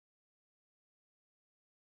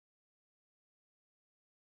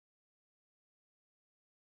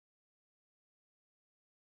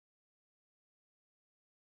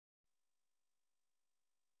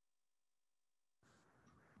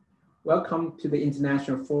Welcome to the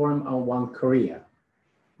International Forum on One Korea.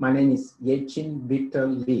 My name is Yechin Victor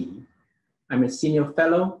Lee. I'm a senior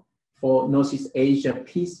fellow for Northeast Asia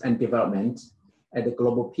Peace and Development at the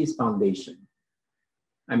Global Peace Foundation.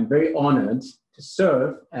 I'm very honored to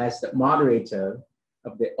serve as the moderator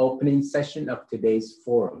of the opening session of today's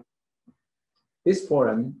forum. This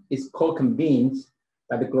forum is co-convened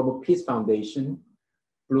by the Global Peace Foundation,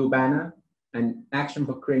 Blue Banner, and Action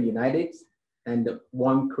for Korea United, and the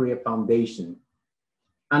One Korea Foundation,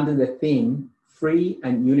 under the theme, Free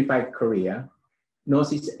and Unified Korea,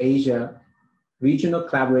 Northeast Asia Regional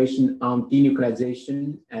Collaboration on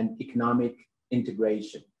Denuclearization and Economic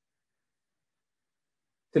Integration.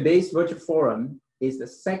 Today's virtual forum is the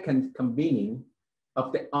second convening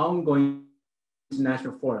of the ongoing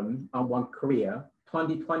International Forum on One Korea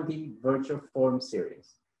 2020 Virtual Forum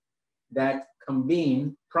Series that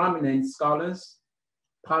convene prominent scholars,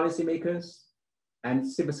 policymakers, and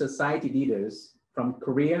civil society leaders from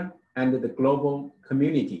Korea and the global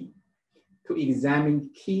community to examine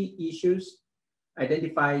key issues,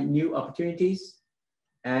 identify new opportunities,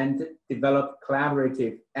 and develop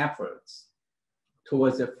collaborative efforts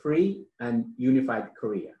towards a free and unified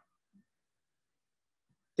Korea.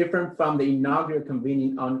 Different from the inaugural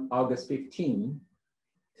convening on August 15,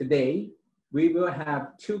 today we will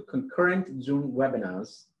have two concurrent Zoom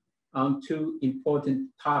webinars on two important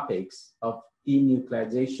topics of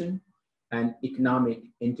denuclearization and economic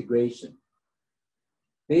integration.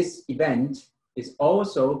 This event is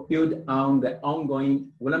also built on the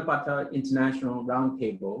ongoing Ulaanbaatar International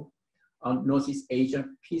Roundtable on Northeast Asia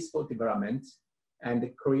Peaceful Development and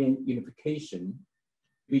Korean Unification,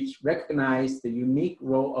 which recognize the unique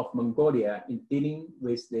role of Mongolia in dealing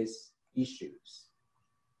with these issues.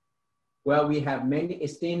 While we have many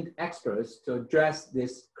esteemed experts to address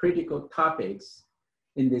these critical topics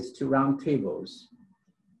in these two roundtables,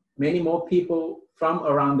 many more people from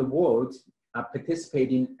around the world are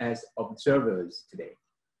participating as observers today.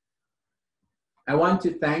 I want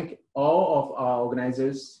to thank all of our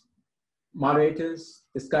organizers, moderators,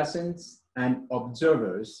 discussants, and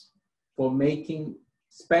observers for making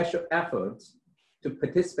special efforts to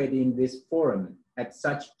participate in this forum at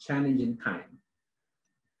such challenging time.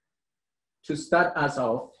 To start us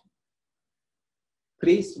off,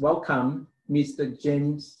 please welcome Mr.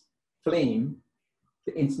 James Flynn,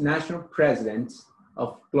 the International President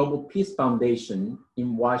of Global Peace Foundation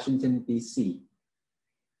in Washington, D.C.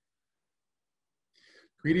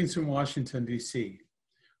 Greetings from Washington, D.C.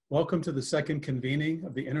 Welcome to the second convening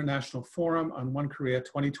of the International Forum on One Korea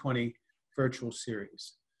 2020 virtual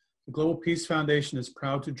series. The Global Peace Foundation is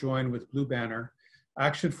proud to join with Blue Banner,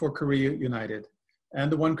 Action for Korea United,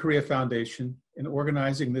 and the One Korea Foundation in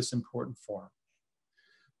organizing this important forum.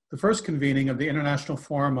 The first convening of the International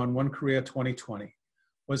Forum on One Korea 2020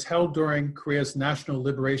 was held during Korea's National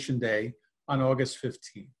Liberation Day on August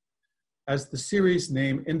 15. As the series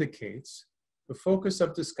name indicates, the focus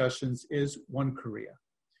of discussions is One Korea,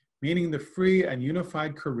 meaning the free and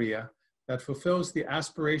unified Korea that fulfills the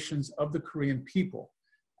aspirations of the Korean people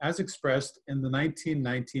as expressed in the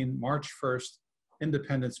 1919 March 1st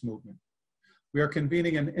independence movement. We are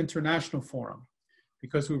convening an international forum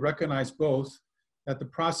because we recognize both that the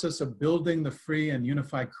process of building the free and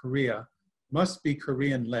unified Korea must be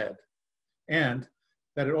Korean-led, and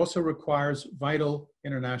that it also requires vital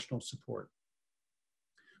international support.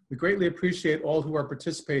 We greatly appreciate all who are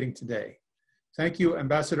participating today. Thank you,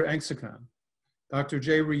 Ambassador Engsakan, Dr.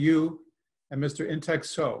 Jae Ryu, and Mr. Intek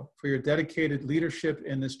So for your dedicated leadership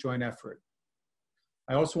in this joint effort.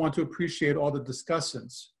 I also want to appreciate all the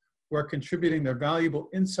discussants who are contributing their valuable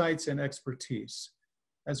insights and expertise,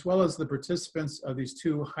 as well as the participants of these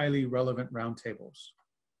two highly relevant roundtables.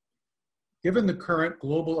 Given the current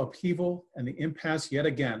global upheaval and the impasse yet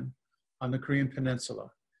again on the Korean Peninsula,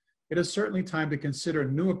 it is certainly time to consider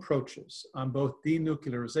new approaches on both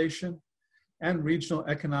denuclearization and regional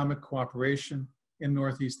economic cooperation in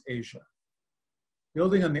Northeast Asia.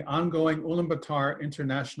 Building on the ongoing Ulaanbaatar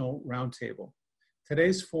International Roundtable,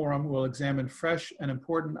 today's forum will examine fresh and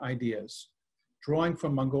important ideas, drawing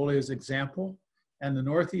from Mongolia's example and the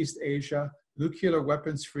Northeast Asia Nuclear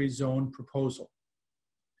Weapons-Free Zone proposal.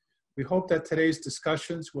 We hope that today's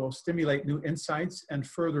discussions will stimulate new insights and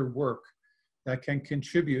further work that can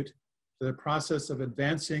contribute to the process of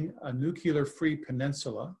advancing a nuclear-free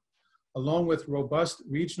peninsula, along with robust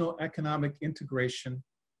regional economic integration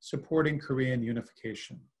supporting Korean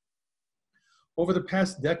unification. Over the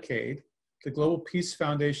past decade, the Global Peace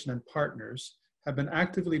Foundation and partners have been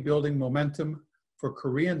actively building momentum for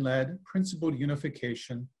Korean-led principled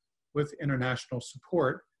unification with international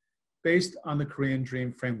support based on the Korean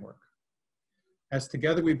Dream framework. as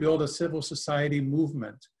together we build a civil society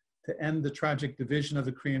movement to end the tragic division of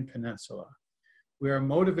the Korean Peninsula. We are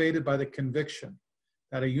motivated by the conviction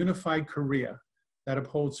that a unified Korea that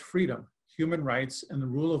upholds freedom, human rights, and the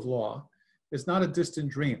rule of law is not a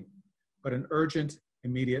distant dream, but an urgent,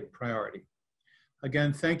 immediate priority.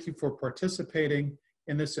 Again, thank you for participating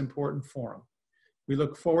in this important forum. We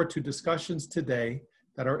look forward to discussions today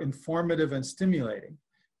that are informative and stimulating,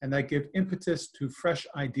 and that give impetus to fresh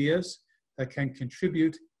ideas that can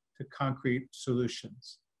contribute to concrete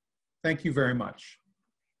solutions. Thank you very much.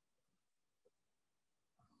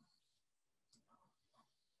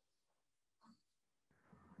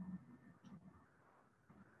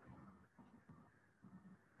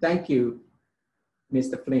 Thank you,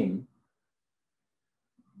 Mr. Flynn.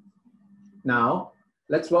 Now,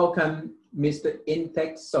 let's welcome Mr.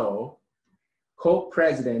 In-Tek So,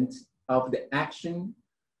 co-president of the Action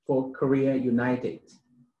for Korea United.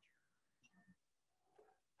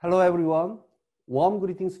 Hello, everyone. Warm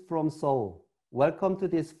greetings from Seoul. Welcome to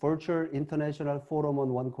this virtual international forum on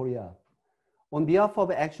One Korea. On behalf of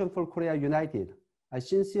Action for Korea United, I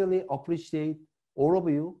sincerely appreciate all of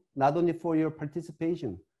you, not only for your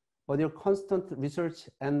participation, but your constant research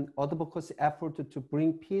and advocacy effort to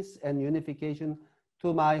bring peace and unification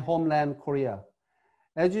to my homeland, Korea.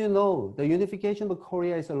 As you know, the unification of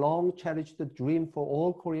Korea is a long cherished dream for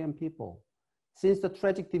all Korean people, since the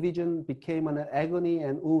tragic division became an agony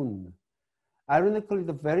and wound. Ironically,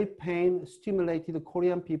 the very pain stimulated the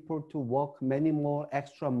Korean people to walk many more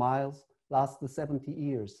extra miles last 70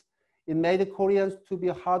 years. It made Koreans to be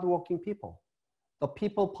hardworking people. The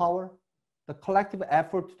people power, the collective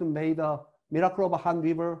effort to make the miracle of Han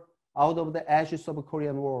River out of the ashes of the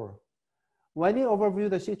Korean War. When we overview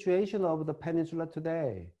the situation of the peninsula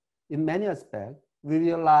today, in many aspects, we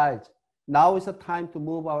realize now is the time to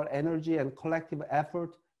move our energy and collective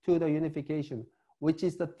effort to the unification, which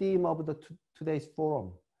is the theme of today's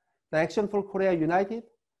forum. The Action for Korea United,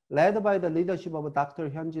 led by the leadership of Dr.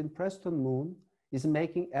 Hyunjin Preston Moon, is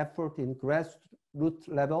making effort in grassroots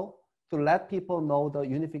level to let people know the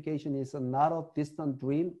unification is not a distant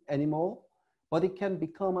dream anymore, but it can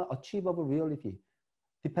become an achievable reality,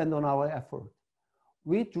 depend on our effort.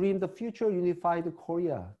 We dream the future unified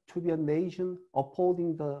Korea to be a nation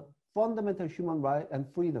upholding the fundamental human rights and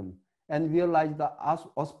freedom, and realize the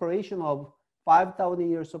aspiration of 5,000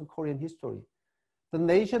 years of Korean history. The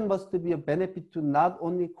nation must be a benefit to not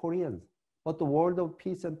only Koreans, but the world of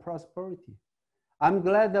peace and prosperity. I'm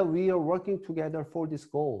glad that we are working together for this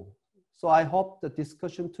goal. So I hope the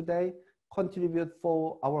discussion today contribute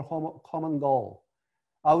for our common goal.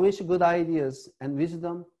 I wish good ideas and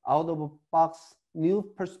wisdom out of a box,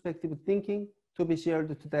 new perspective thinking to be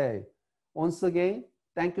shared today. Once again,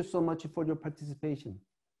 thank you so much for your participation.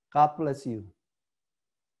 God bless you.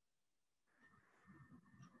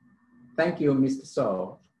 Thank you, Mr.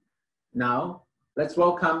 So. Now, let's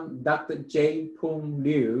welcome Dr. Jae Poong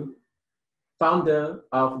Liu, founder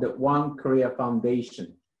of the One Korea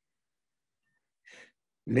Foundation.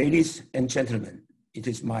 Ladies and gentlemen, it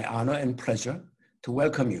is my honor and pleasure to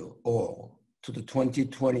welcome you all to the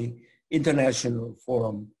 2020 International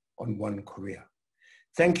Forum on One Korea.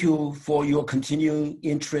 Thank you for your continuing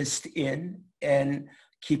interest in and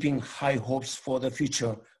keeping high hopes for the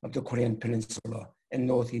future of the Korean Peninsula and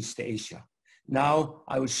Northeast Asia. Now,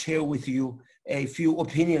 I will share with you a few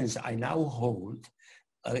opinions I now hold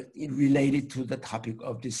related to the topic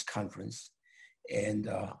of this conference. And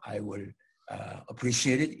I will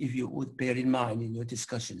appreciate it if you would bear in mind in your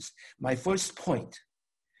discussions. My first point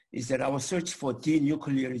is that our search for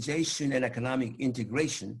denuclearization and economic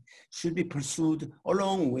integration should be pursued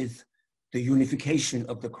along with the unification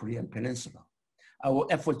of the Korean Peninsula. Our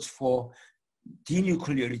efforts for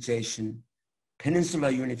denuclearization, peninsula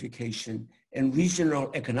unification, and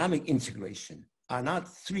regional economic integration are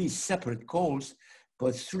not three separate goals,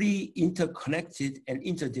 but three interconnected and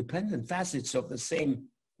interdependent facets of the same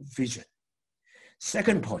vision.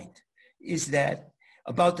 Second point is that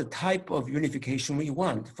about the type of unification we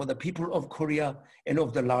want for the people of Korea and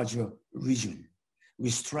of the larger region. We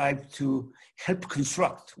strive to help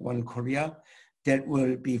construct one Korea that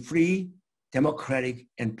will be free, democratic,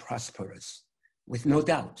 and prosperous. With no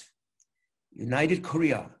doubt, united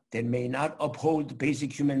Korea that may not uphold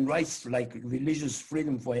basic human rights like religious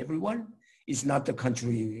freedom for everyone is not the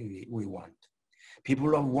country we want.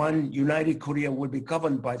 People of one united Korea will be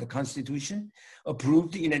governed by the Constitution,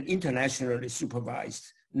 approved in an internationally supervised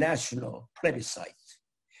national plebiscite.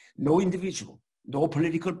 No individual, no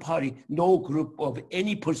political party, no group of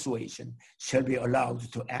any persuasion shall be allowed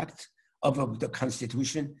to act above the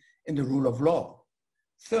Constitution and the rule of law.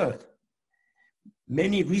 Third,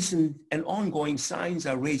 Many recent and ongoing signs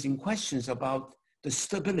are raising questions about the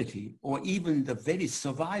stability or even the very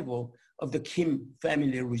survival of the Kim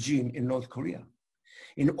family regime in North Korea.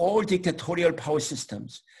 In all dictatorial power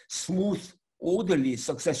systems, smooth, orderly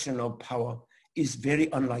succession of power is very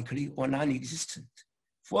unlikely or non-existent.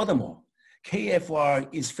 Furthermore, KFR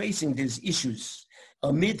is facing these issues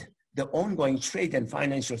amid the ongoing trade and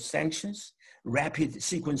financial sanctions, rapid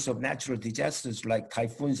sequence of natural disasters like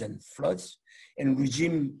typhoons and floods, and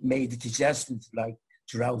regime-made disasters like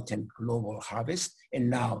drought and global harvest, and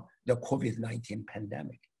now the COVID-19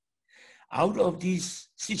 pandemic. Out of these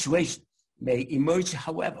situations may emerge,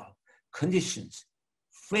 however, conditions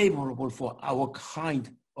favorable for our kind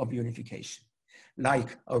of unification,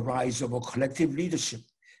 like a rise of a collective leadership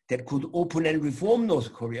that could open and reform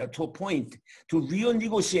North Korea to a point to real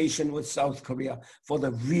negotiation with South Korea for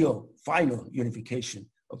the real final unification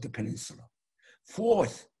of the peninsula.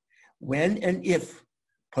 Fourth, when and if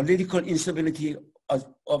political instability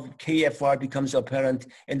of KFR becomes apparent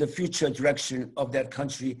and the future direction of that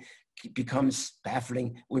country becomes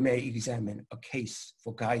baffling, we may examine a case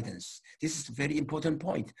for guidance. This is a very important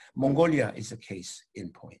point. Mongolia is a case in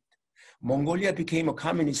point. Mongolia became a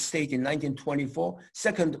communist state in 1924,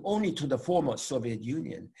 second only to the former Soviet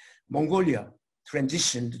Union. Mongolia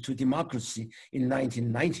transitioned to democracy in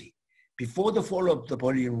 1990, before the fall of the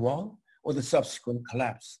Berlin Wall or the subsequent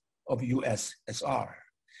collapse of USSR.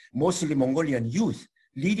 Mostly Mongolian youth,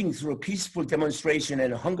 leading through peaceful demonstration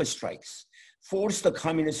and hunger strikes, forced the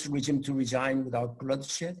communist regime to resign without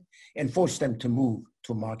bloodshed and forced them to move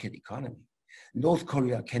to market economy. North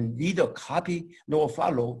Korea can neither copy nor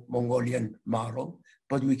follow Mongolian model,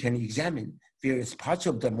 but we can examine various parts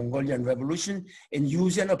of the Mongolian revolution and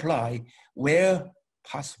use and apply where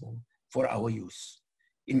possible for our use.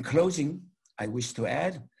 In closing, I wish to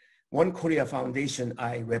add, One Korea Foundation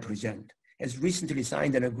I represent has recently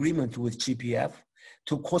signed an agreement with GPF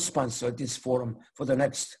to co-sponsor this forum for the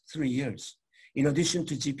next 3 years. In addition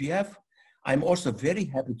to GPF, I'm also very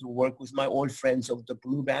happy to work with my old friends of the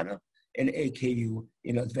Blue Banner and AKU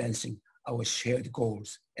in advancing our shared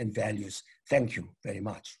goals and values. Thank you very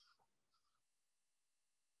much.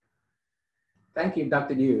 Thank you,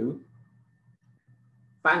 Dr. Liu.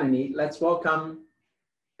 Finally, let's welcome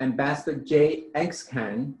Ambassador Jay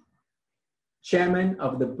Engskan, Chairman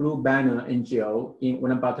of the Blue Banner NGO in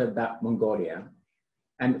Ulaanbaatar, Mongolia,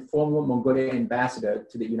 and former Mongolian ambassador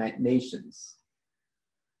to the United Nations.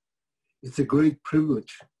 It's a great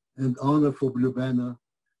privilege and honor for Blue Banner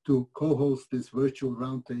to co-host this virtual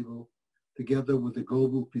roundtable together with the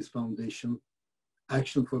Global Peace Foundation,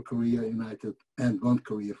 Action for Korea United, and One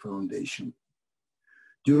Korea Foundation.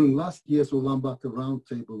 During last year's Ulaanbaatar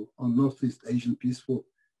Roundtable on Northeast Asian peaceful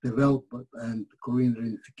development and Korean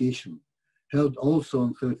reunification, held also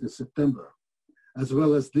on 30th September, as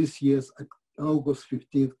well as this year's August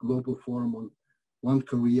 15th Global Forum on One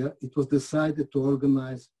Korea, it was decided to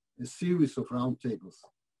organize a series of roundtables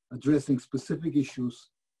addressing specific issues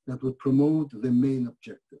that would promote the main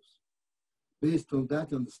objectives. Based on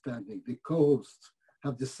that understanding, the co-hosts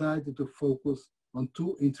have decided to focus on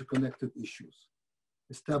two interconnected issues: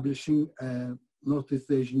 establishing a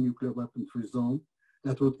Northeast Asian nuclear weapon-free zone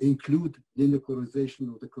that would include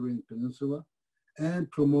denuclearization of the Korean Peninsula and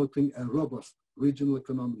promoting a robust regional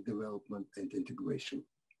economic development and integration.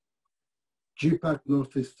 GPAC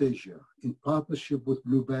Northeast Asia, in partnership with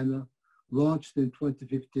Blue Banner, launched in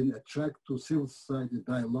 2015 a track to civil society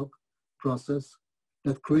dialogue process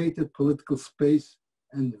that created political space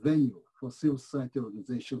and venue for civil society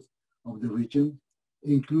organizations of the region,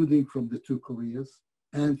 including from the two Koreas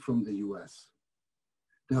and from the US.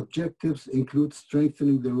 The objectives include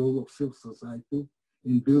strengthening the role of civil society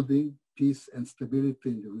in building peace and stability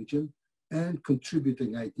in the region and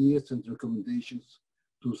contributing ideas and recommendations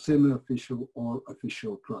to semi-official or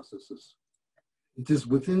official processes. It is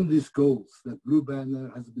within these goals that Blue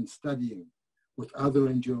Banner has been studying with other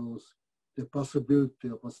NGOs the possibility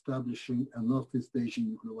of establishing a Northeast Asian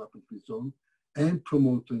nuclear weapon-free zone and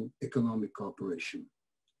promoting economic cooperation.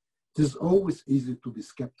 It is always easy to be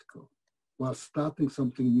skeptical, while starting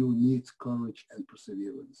something new needs courage and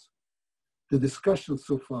perseverance. The discussions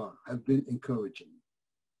so far have been encouraging.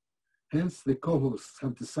 Hence, the co-hosts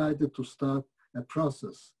have decided to start a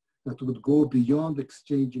process that would go beyond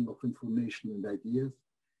exchanging of information and ideas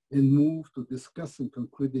and move to discussing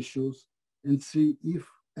concrete issues and see if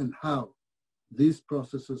and how these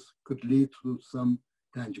processes could lead to some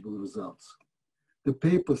tangible results. The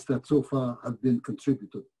papers that so far have been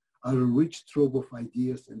contributed are a rich trove of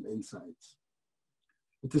ideas and insights.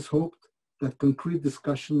 It is hoped that concrete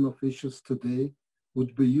discussion of issues today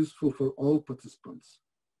would be useful for all participants,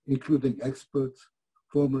 including experts,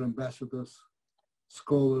 former ambassadors,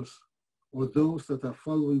 scholars, or those that are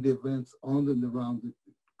following the events on and around the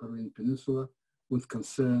Korean Peninsula with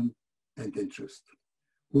concern and interest.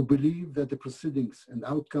 We believe that the proceedings and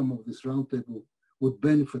outcome of this roundtable would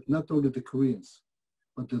benefit not only the Koreans,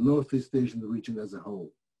 but the Northeast Asian region as a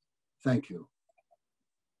whole. Thank you.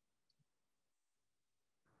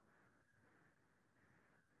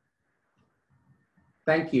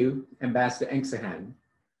 Thank you, Ambassador Engsahan.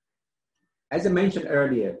 As I mentioned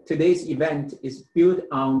earlier, today's event is built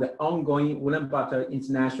on the ongoing Ulaanbaatar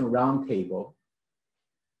International Roundtable.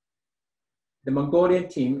 The Mongolian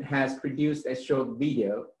team has produced a short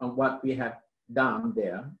video on what we have done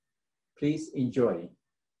there. Please enjoy.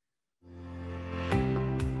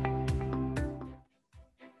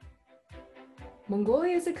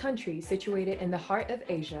 Mongolia is a country situated in the heart of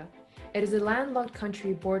Asia. It is a landlocked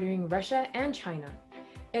country bordering Russia and China.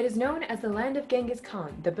 It is known as the land of Genghis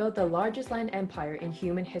Khan that built the largest land empire in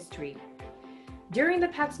human history. During the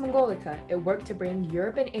Pax Mongolica, it worked to bring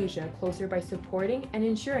Europe and Asia closer by supporting and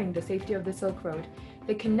ensuring the safety of the Silk Road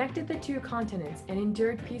that connected the two continents and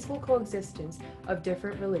endured peaceful coexistence of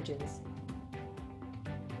different religions.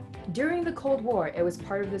 During the Cold War, it was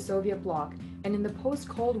part of the Soviet bloc, and in the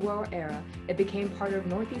post-Cold War era, it became part of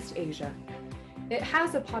Northeast Asia. It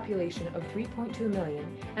has a population of 3.2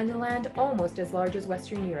 million and a land almost as large as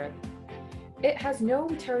Western Europe. It has no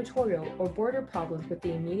territorial or border problems with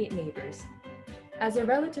the immediate neighbors. As a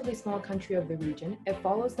relatively small country of the region, it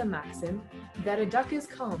follows the maxim that a duck is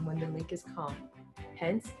calm when the lake is calm.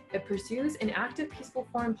 Hence, it pursues an active peaceful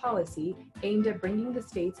foreign policy aimed at bringing the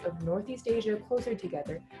states of Northeast Asia closer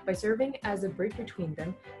together by serving as a bridge between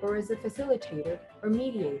them or as a facilitator or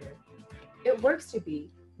mediator. It works to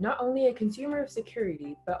be not only a consumer of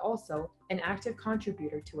security, but also an active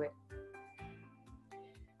contributor to it.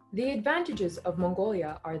 The advantages of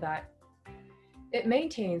Mongolia are that it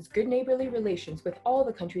maintains good neighborly relations with all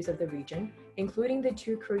the countries of the region, including the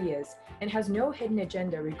two Koreas, and has no hidden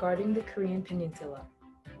agenda regarding the Korean Peninsula.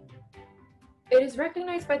 It is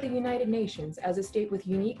recognized by the United Nations as a state with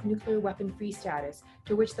unique nuclear weapon-free status,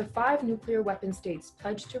 to which the 5 nuclear weapon states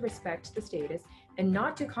pledged to respect the status and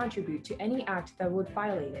not to contribute to any act that would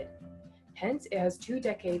violate it. Hence, it has 2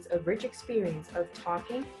 decades of rich experience of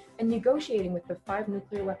talking and negotiating with the 5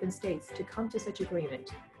 nuclear weapon states to come to such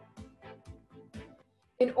agreement.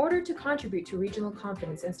 In order to contribute to regional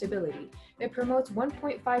confidence and stability, it promotes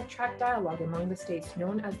 1.5-track dialogue among the states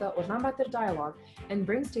known as the Ulaanbaatar Dialogue and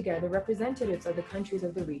brings together representatives of the countries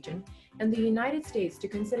of the region and the United States to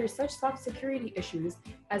consider such soft security issues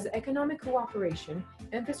as economic cooperation,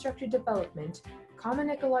 infrastructure development,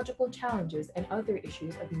 common ecological challenges, and other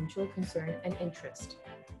issues of mutual concern and interest.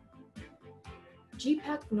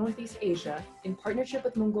 GPAC Northeast Asia, in partnership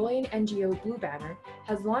with Mongolian NGO Blue Banner,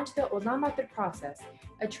 has launched the Ulaanbaatar Process,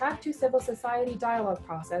 a track to civil society dialogue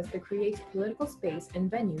process that creates political space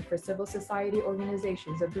and venue for civil society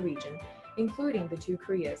organizations of the region, including the 2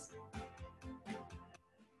 Koreas.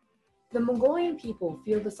 The Mongolian people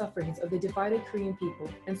feel the sufferings of the divided Korean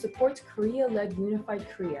people and supports Korea-led Unified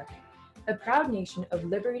Korea, a proud nation of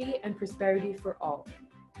liberty and prosperity for all.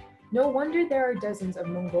 No wonder there are dozens of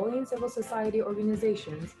Mongolian civil society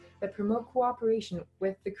organizations that promote cooperation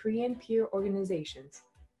with the Korean peer organizations.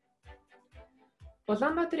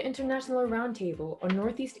 Ulaanbaatar International Roundtable on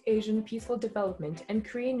Northeast Asian Peaceful Development and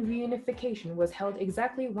Korean Reunification was held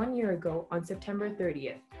exactly 1 year ago on September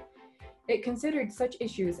 30th. It considered such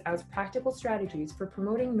issues as practical strategies for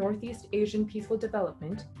promoting Northeast Asian peaceful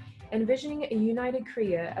development, envisioning a united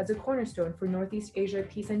Korea as a cornerstone for Northeast Asia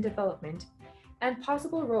peace and development, and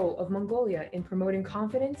possible role of Mongolia in promoting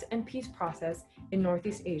confidence and peace process in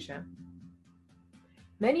Northeast Asia.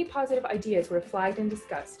 Many positive ideas were flagged and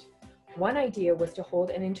discussed. One idea was to hold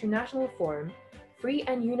an international forum, Free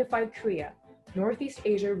and Unified Korea, Northeast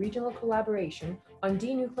Asia Regional Collaboration on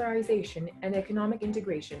Denuclearization and Economic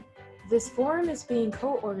Integration. This forum is being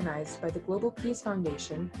co-organized by the Global Peace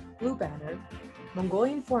Foundation, Blue Banner,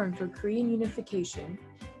 Mongolian Forum for Korean Unification,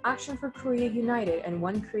 Action for Korea United, and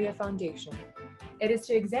One Korea Foundation. It is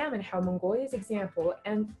to examine how Mongolia's example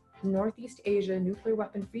and Northeast Asia nuclear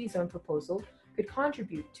weapon-free zone proposal could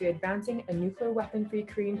contribute to advancing a nuclear weapon-free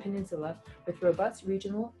Korean peninsula with robust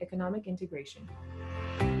regional economic integration.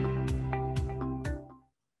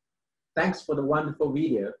 Thanks for the wonderful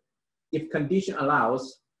video. If condition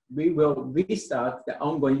allows, we will restart the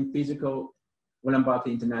ongoing physical Ulaanbaatar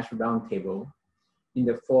International Roundtable in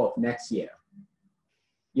the fall of next year.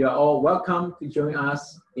 You are all welcome to join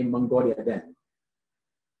us in Mongolia then.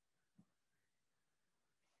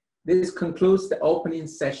 This concludes the opening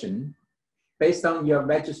session. Based on your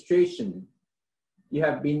registration, you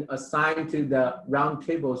have been assigned to the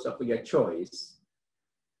roundtables of your choice.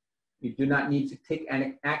 You do not need to take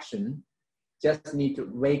any action, just need to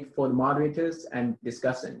wait for the moderators and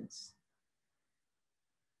discussants.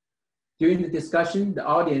 During the discussion, the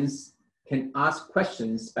audience can ask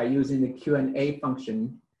questions by using the Q&A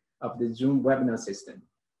function of the Zoom webinar system.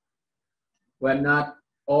 While not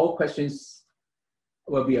all questions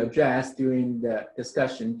will be addressed during the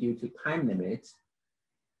discussion due to time limits,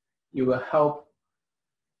 you will help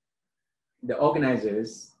the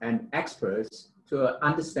organizers and experts to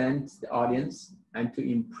understand the audience and to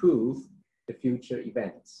improve the future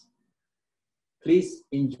events. Please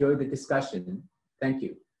enjoy the discussion. Thank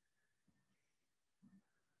you.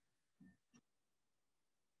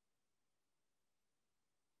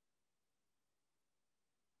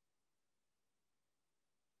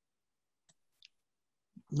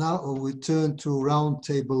 Now we turn to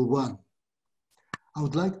Roundtable 1. I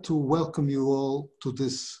would like to welcome you all to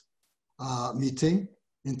this meeting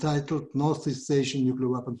entitled Northeast Asian Nuclear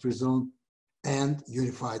Weapon-Free Zone and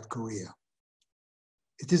Unified Korea.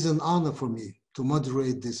 It is an honor for me to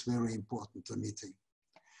moderate this very important meeting.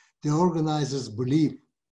 The organizers believe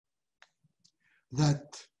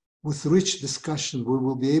that with rich discussion, we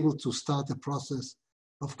will be able to start a process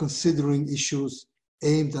of considering issues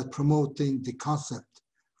aimed at promoting the concept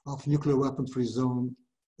of nuclear weapon-free zone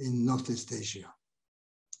in Northeast Asia.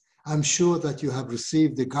 I'm sure that you have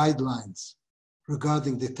received the guidelines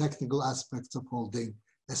regarding the technical aspects of holding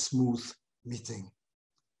a smooth meeting.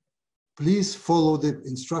 Please follow the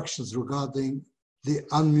instructions regarding the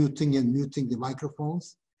unmuting and muting the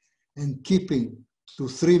microphones and keeping to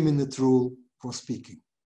 3-minute rule for speaking.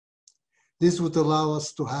 This would allow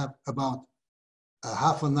us to have about a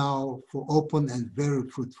half an hour for open and very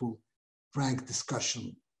fruitful, frank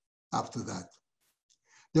discussion after that.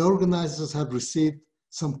 The organizers have received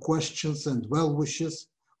some questions and well wishes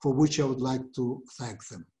for which I would like to thank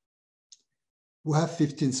them. We have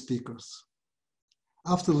 15 speakers.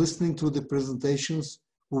 After listening to the presentations,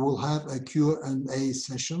 we will have a Q&A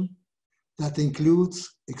session that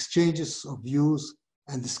includes exchanges of views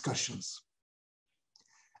and discussions.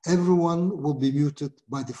 Everyone will be muted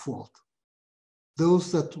by default.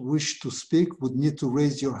 Those that wish to speak would need to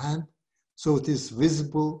raise your hand so it is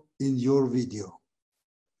visible in your video.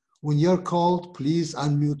 When you're called, please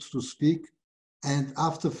unmute to speak, and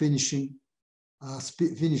after finish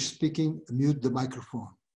speaking, mute the microphone.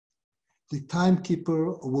 The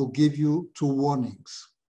timekeeper will give you 2 warnings.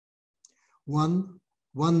 1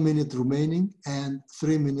 minute remaining and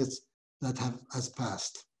 3 minutes that has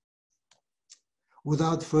passed.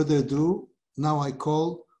 Without further ado, now I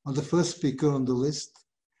call on the first speaker on the list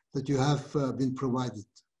that you have been provided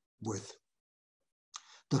with.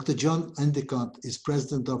 Dr. John Endicott is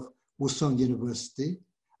president of Wusong University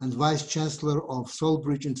and vice chancellor of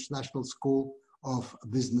Seoulbridge International School of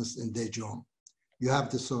Business in Daejeon. You have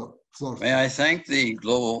the floor. May I thank the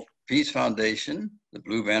Global Peace Foundation, the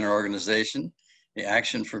Blue Banner Organization, the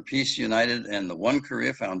Action for Peace United, and the One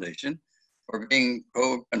Korea Foundation for being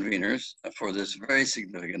co-conveners for this very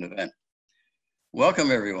significant event.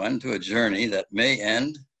 Welcome everyone to a journey that may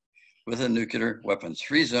end with a nuclear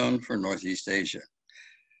weapons-free zone for Northeast Asia.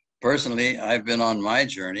 Personally, I've been on my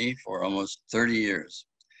journey for almost 30 years.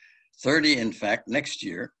 30, in fact, next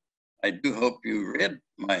year. I do hope you read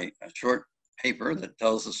my short paper that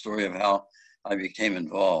tells the story of how I became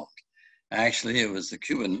involved. Actually, it was the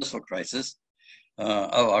Cuban Missile Crisis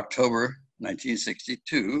of October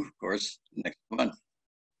 1962, of course, next month,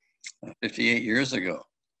 58 years ago.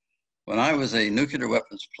 When I was a nuclear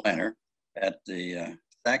weapons planner at the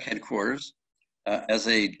SAC headquarters as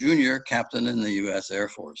a junior captain in the US Air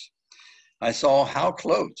Force, I saw how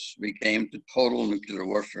close we came to total nuclear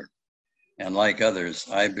warfare. And like others,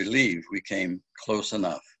 I believe we came close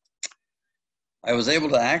enough. I was able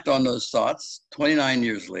to act on those thoughts 29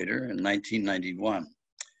 years later in 1991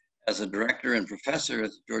 as a director and professor at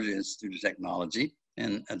the Georgia Institute of Technology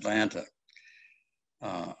in Atlanta.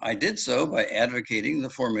 I did so by advocating the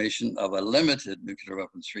formation of a limited nuclear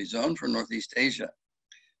weapons-free zone for Northeast Asia.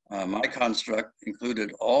 My construct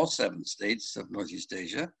included all 7 states of Northeast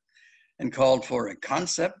Asia and called for a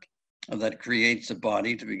concept that creates a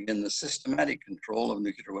body to begin the systematic control of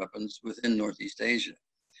nuclear weapons within Northeast Asia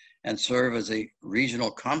and serve as a regional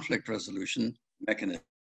conflict resolution mechanism.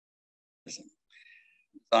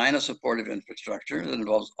 Design a supportive infrastructure that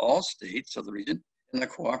involves all states of the region in a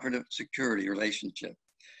cooperative security relationship.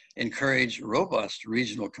 Encourage robust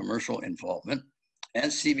regional commercial involvement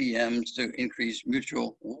and CBMs to increase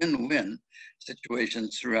mutual win-win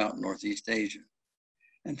situations throughout Northeast Asia.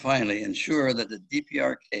 And finally, ensure that the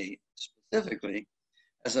DPRK specifically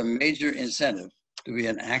has a major incentive to be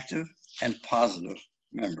an active and positive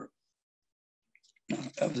member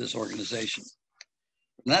of this organization.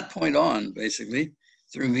 From that point on, basically,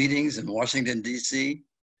 through meetings in Washington, D.C.,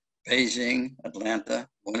 Beijing, Atlanta,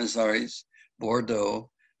 Buenos Aires, Bordeaux,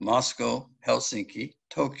 Moscow, Helsinki,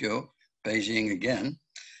 Tokyo, Beijing again,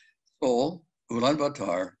 Seoul,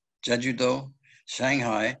 Ulaanbaatar, Jeju-do,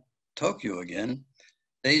 Shanghai, Tokyo again,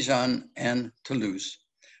 Daejeon, and Toulouse,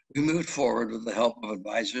 we moved forward with the help of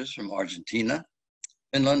advisors from Argentina,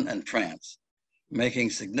 Finland, and France, making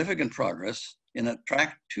significant progress in a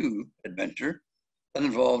Track 2 adventure that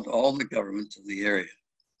involved all the governments of the area,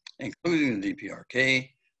 including the DPRK,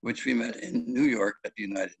 which we met in New York at the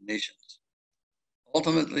United Nations.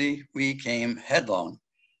 Ultimately, we came headlong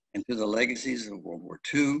into the legacies of World War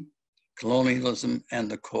II, colonialism, and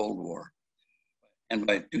the Cold War. And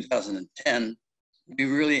by 2010, we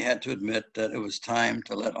really had to admit that it was time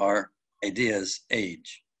to let our ideas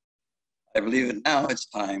age. I believe that now it's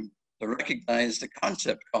time to recognize the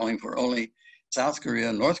concept calling for only South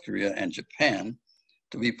Korea, North Korea, and Japan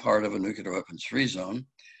to be part of a nuclear weapons-free zone,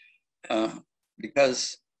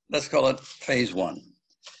 because let's call it phase 1.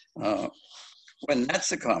 When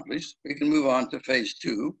that's accomplished, we can move on to phase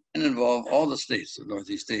 2 and involve all the states of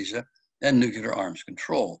Northeast Asia and nuclear arms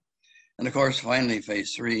control. And of course, finally,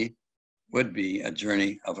 phase 3 would be a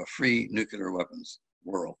journey of a free nuclear weapons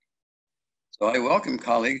world. So I welcome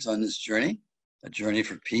colleagues on this journey, a journey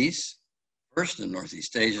for peace, first in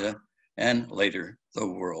Northeast Asia, and later the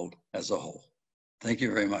world as a whole. Thank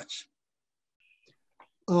you very much.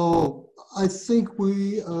 I think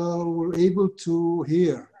we were able to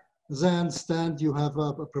hear. As I understand, you have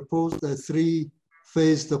proposed a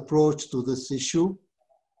 3-phased approach to this issue,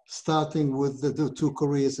 starting with the 2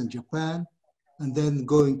 Koreas and Japan, and then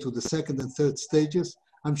going to the 2nd and 3rd stages.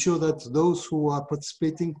 I'm sure that those who are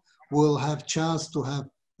participating will have chance to have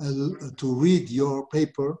to read your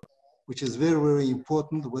paper, which is very, very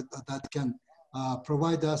important, that can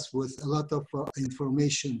provide us with a lot of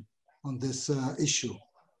information on this issue.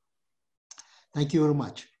 Thank you very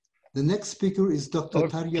much. The next speaker is Dr.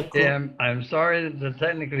 Tarja. I'm sorry that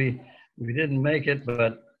technically we didn't make it,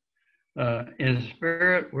 but in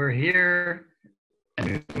spirit, we're here.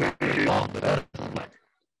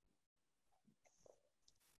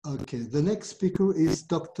 Okay, the next speaker is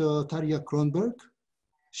Dr. Tarja Kronberg.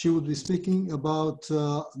 She will be speaking about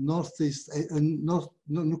Northeast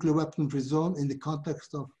nuclear weapon-free zone in the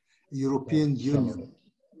context of European Union.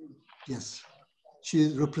 Yes,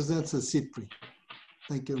 she represents a CIPRI.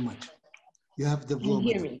 Thank you very much. You have the floor. Can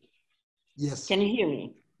you hear me? Yes. Can you hear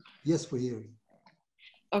me? Yes, we're hearing.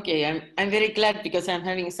 Okay, I'm very glad because I'm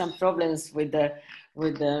having some problems with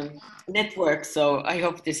the network, so I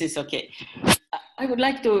hope this is okay. I would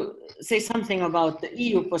like to say something about the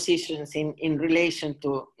EU positions in relation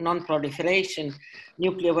to non-proliferation,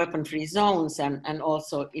 nuclear weapon-free zones, and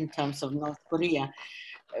also in terms of North Korea.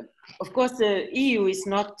 Of course, the EU is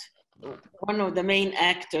not one of the main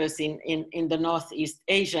actors in the Northeast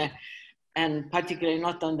Asia, and particularly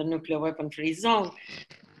not on the nuclear weapon-free zone.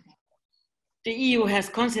 The EU has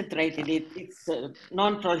concentrated its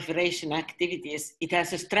non-proliferation activities. It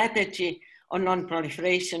has a strategy on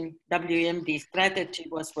non-proliferation. WMD strategy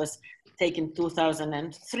was taken in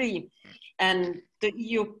 2003. And the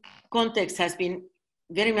EU context has been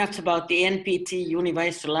very much about the NPT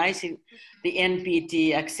universalizing, the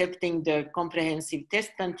NPT accepting the Comprehensive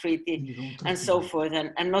Test Ban Treaty, and so forth,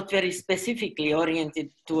 and not very specifically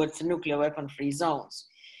oriented towards nuclear weapon-free zones.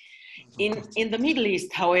 In the Middle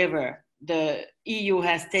East, however, the EU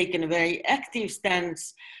has taken a very active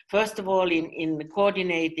stance, first of all, in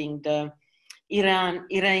coordinating the Iran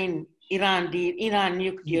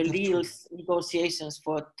nuclear deals negotiations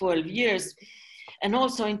for 12 years, and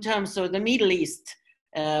also in terms of the Middle East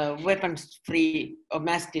weapons-free or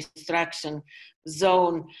mass destruction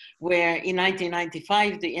zone, where in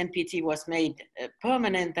 1995 the NPT was made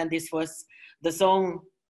permanent, and this was the zone,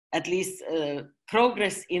 at least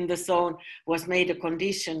progress in the zone was made a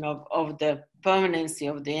condition of the permanency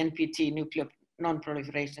of the NPT nuclear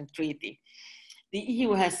non-proliferation treaty. The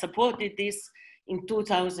EU has supported this in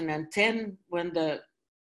 2010 when the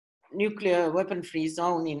nuclear weapon-free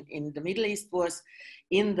zone in the Middle East was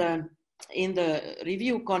in the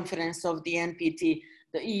review conference of the NPT.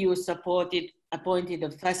 The EU appointed a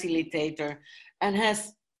facilitator, and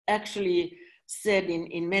has actually said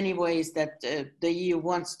in many ways that the EU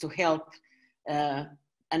wants to help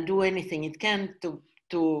and do anything it can to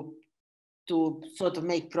sort of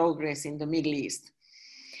make progress in the Middle East.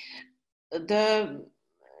 The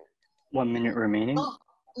 1 minute remaining.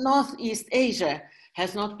 Northeast Asia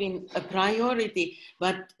has not been a priority,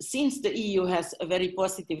 but since the EU has a very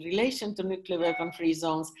positive relation to nuclear weapon-free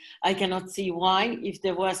zones, I cannot see why, if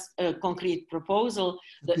there was a concrete proposal,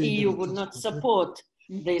 the EU would not support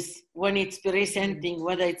this when it's presenting,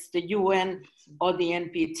 whether it's the UN or the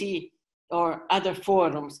NPT or other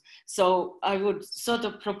forums. So I would sort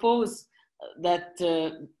of propose that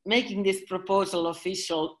making this proposal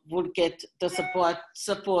official would get the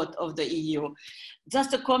support of the EU.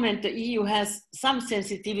 Just a comment, the EU has some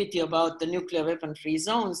sensitivity about the nuclear weapon-free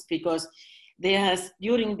zones because there has,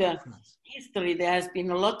 during the history, there has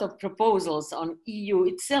been a lot of proposals on EU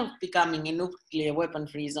itself becoming a nuclear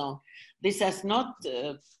weapon-free zone. This has not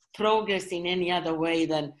progressed in any other way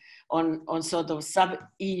than on sort of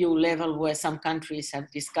sub-EU level where some countries have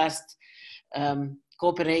discussed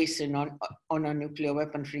cooperation on a nuclear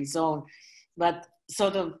weapon-free zone. But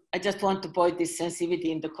sort of, I just want to point this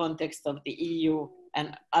sensitivity in the context of the EU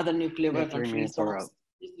and other nuclear weapon-free zones.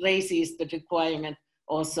 It raises the requirement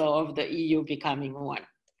also of the EU becoming one.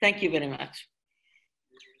 Thank you very much.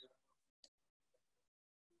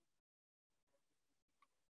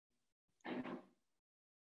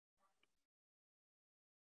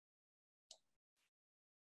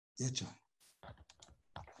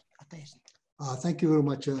 Thank you very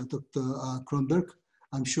much, Dr. Kronberg.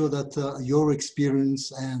 I'm sure that your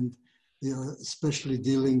experience and especially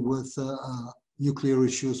dealing with nuclear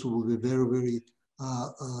issues will be very, very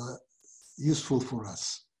useful for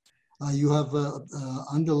us. You have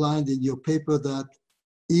underlined in your paper that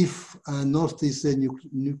if a Northeastern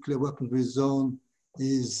nuclear weaponry zone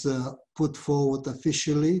is put forward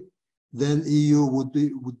officially, then EU would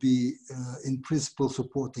be in principle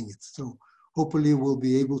supporting it. So hopefully we'll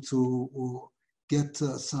be able to get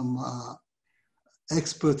some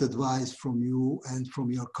expert advice from you and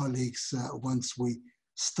from your colleagues once we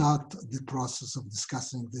start the process of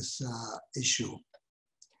discussing this issue.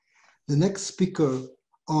 The next speaker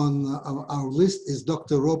on our list is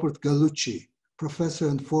Dr. Robert Gallucci, professor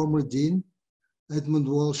and former dean, Edmund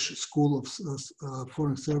Walsh School of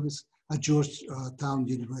Foreign Service at Georgetown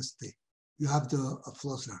University. You have the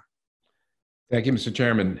floor, sir. Thank you, Mr.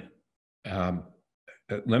 Chairman.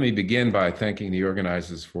 Let me begin by thanking the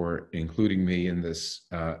organizers for including me in this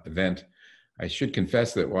event. I should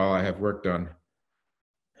confess that while I have worked on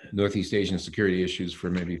Northeast Asian security issues for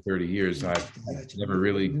maybe 30 years, I've never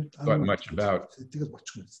really thought much about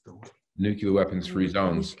nuclear weapons-free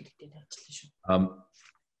zones.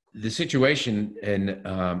 The situation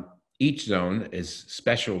in each zone is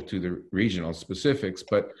special to the regional specifics,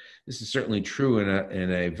 but this is certainly true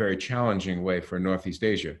in a very challenging way for Northeast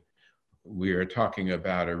Asia. We are talking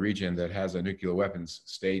about a region that has a nuclear weapons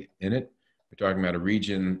state in it. We're talking about a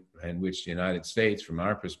region in which the United States, from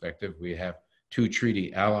our perspective, we have 2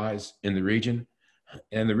 treaty allies in the region,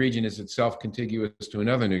 and the region is itself contiguous to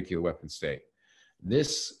another nuclear weapons state.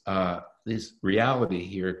 This reality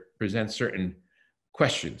here presents certain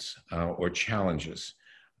questions or challenges,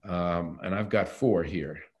 and I've got 4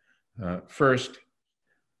 here. First,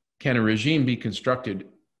 can a regime be constructed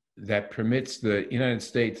that permits the United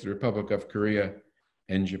States, the Republic of Korea,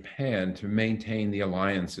 and Japan to maintain the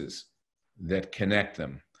alliances that connect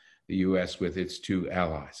them, the US with its 2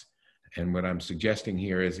 allies? And what I'm suggesting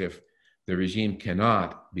here is if the regime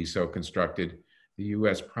cannot be so constructed, the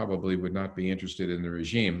US probably would not be interested in the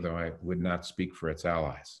regime, though I would not speak for its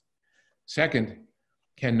allies. Second,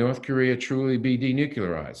 can North Korea truly be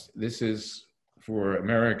denuclearized? This is, for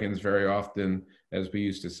Americans, very often, as we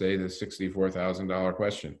used to say, the $64,000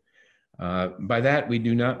 question. By that, we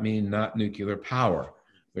do not mean not nuclear power.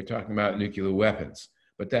 We're talking about nuclear weapons.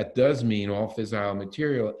 But that does mean all fissile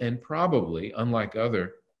material, and probably, unlike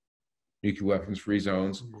other nuclear weapons-free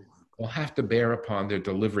zones, will have to bear upon their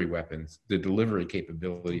delivery weapons, the delivery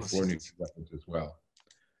capability for nuclear weapons as well.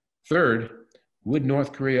 Third, would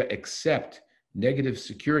North Korea accept negative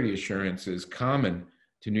security assurances common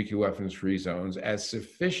to nuclear weapons-free zones as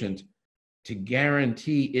sufficient to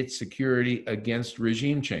guarantee its security against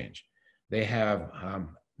regime change? They have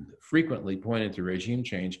frequently pointed to regime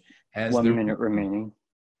change as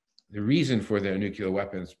the reason for their nuclear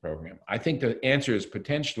weapons program. I think the answer is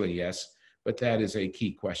potentially yes, but that is a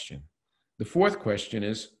key question. The fourth question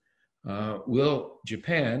is, will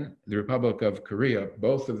Japan, the Republic of Korea,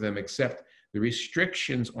 both of them accept the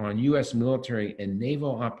restrictions on US military and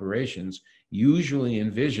naval operations usually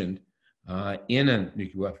envisioned in a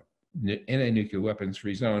nuclear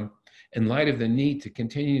weapons-free zone, in light of the need to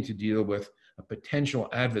continue to deal with a potential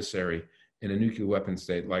adversary in a nuclear weapons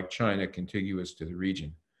state like China contiguous to the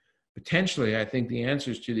region? Potentially, I think the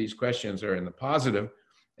answers to these questions are in the positive,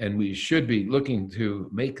 and we should be looking to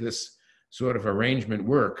make this sort of arrangement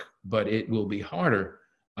work, but it will be harder,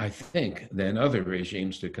 I think, than other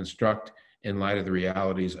regimes to construct in light of the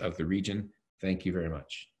realities of the region. Thank you very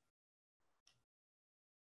much.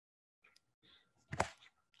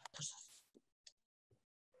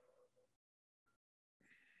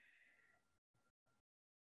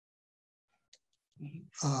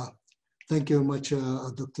 Thank you very much,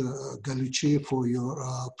 Dr. Gallucci, for your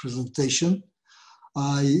presentation.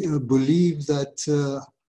 I believe that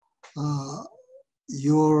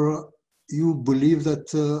you believe that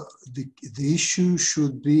the issue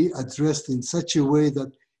should be addressed in such a way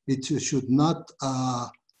that it should not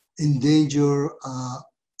endanger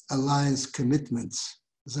alliance commitments,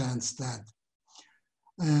 as I understand.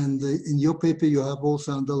 And in your paper, you have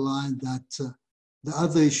also underlined that the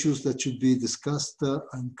other issues that should be discussed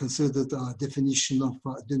and considered are definition of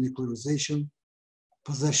denuclearization,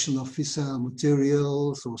 possession of fissile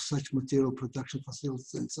materials or such material production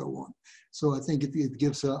facilities and so on. So I think it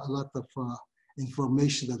gives a lot of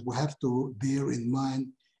information that we have to bear in mind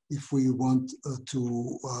if we want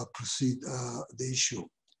to proceed the issue.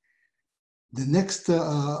 The next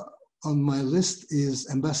on my list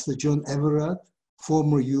is Ambassador John Everard,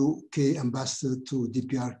 former UK ambassador to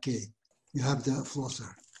DPRK. You have the floor, sir.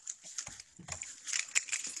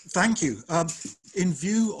 Thank you. In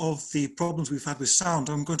view of the problems we've had with sound,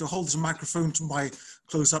 I'm going to hold this microphone to my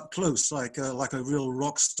up close, like a real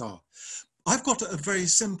rock star. I've got a very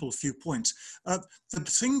simple few points. The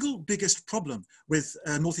single biggest problem with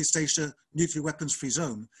Northeast Asia nuclear weapons-free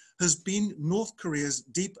zone has been North Korea's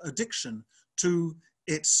deep addiction to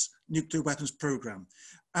its nuclear weapons program.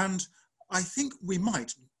 And I think we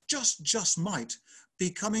might, just might, be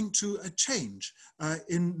coming to a change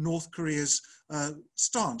in North Korea's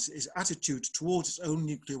stance, its attitude towards its own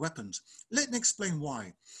nuclear weapons. Let me explain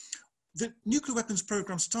why. The nuclear weapons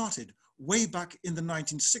program started way back in the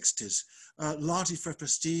 1960s, largely for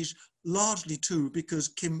prestige, largely too because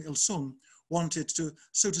Kim Il-sung wanted to,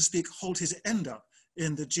 so to speak, hold his end up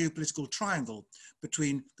in the geopolitical triangle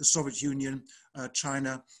between the Soviet Union,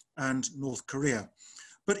 China, and North Korea.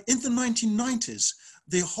 But in the 1990s,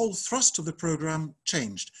 the whole thrust of the program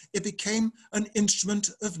changed. It became an instrument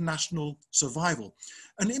of national survival.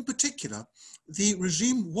 And in particular, the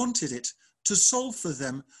regime wanted it to solve for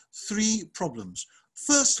them three problems.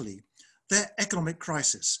 Firstly, their economic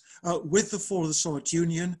crisis. With the fall of the Soviet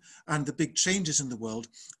Union and the big changes in the world,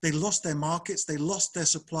 they lost their markets, they lost their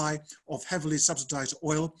supply of heavily subsidized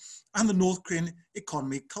oil, and the North Korean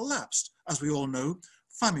economy collapsed. As we all know,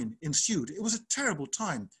 famine ensued. It was a terrible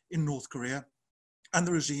time in North Korea, and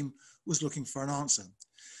the regime was looking for an answer.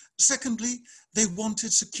 Secondly, they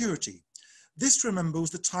wanted security. This, remember,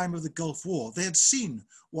 was the time of the Gulf War. They had seen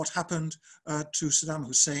what happened to Saddam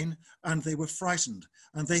Hussein, and they were frightened,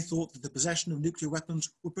 and they thought that the possession of nuclear weapons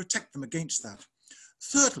would protect them against that.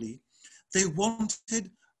 Thirdly, they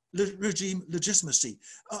wanted regime legitimacy.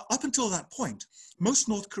 Up until that point, most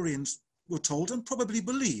North Koreans were told and probably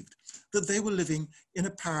believed that they were living in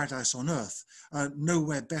a paradise on earth,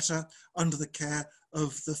 nowhere better, under the care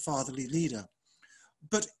of the fatherly leader.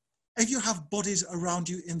 But if you have bodies around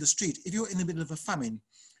you in the street, if you're in the middle of a famine,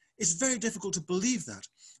 it's very difficult to believe that.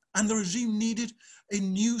 And the regime needed a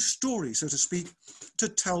new story, so to speak, to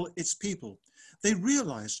tell its people. They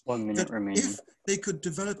realized that if they could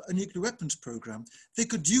develop a nuclear weapons program, they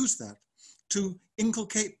could use that to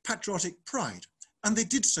inculcate patriotic pride. And they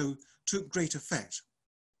did so to great effect.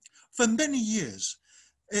 For many years,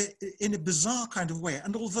 in a bizarre kind of way,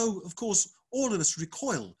 and although, of course, all of us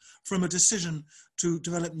recoil from a decision to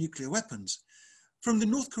develop nuclear weapons, from the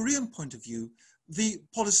North Korean point of view, the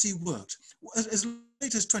policy worked. As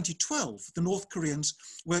late as 2012, the North Koreans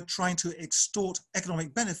were trying to extort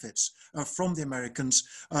economic benefits from the Americans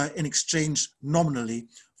in exchange nominally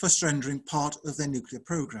for surrendering part of their nuclear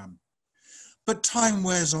program. But time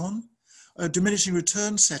wears on, diminishing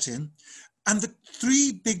returns set in, and the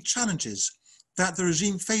three big challenges that the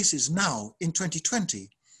regime faces now in 2020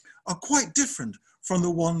 are quite different from the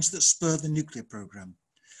ones that spurred the nuclear program.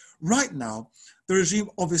 Right now, the regime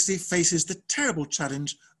obviously faces the terrible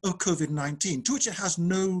challenge of COVID-19, to which it has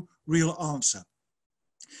no real answer.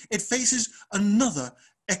 It faces another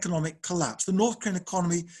economic collapse. The North Korean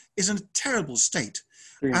economy is in a terrible state,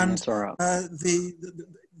 and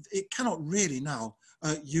it cannot really now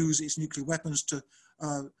use its nuclear weapons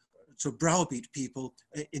to browbeat people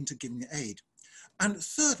into giving aid. And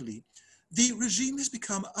thirdly, the regime has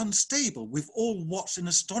become unstable. We've all watched in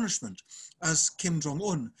astonishment as Kim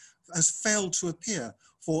Jong-un has failed to appear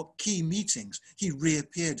for key meetings. He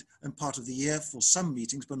reappeared in part of the year for some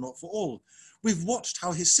meetings, but not for all. We've watched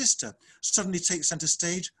how his sister suddenly takes center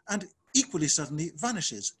stage and equally suddenly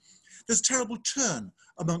vanishes. There's terrible churn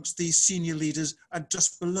amongst the senior leaders and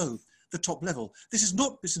just below the top level. This is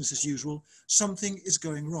not business as usual. Something is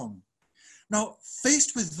going wrong. Now,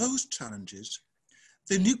 faced with those challenges,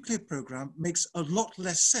 the nuclear program makes a lot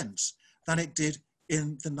less sense than it did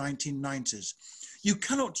in the 1990s. You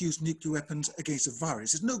cannot use nuclear weapons against a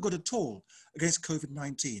virus. It's no good at all against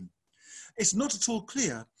COVID-19. It's not at all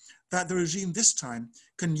clear that the regime this time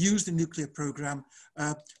can use the nuclear program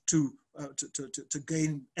to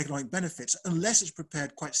gain economic benefits unless it's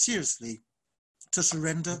prepared quite seriously to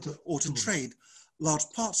surrender or to trade large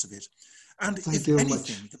parts of it. And if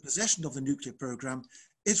anything, the possession of the nuclear program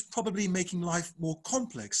is probably making life more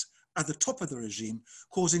complex at the top of the regime,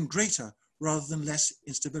 causing greater rather than less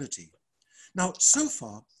instability. Now, so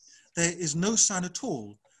far, there is no sign at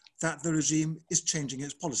all that the regime is changing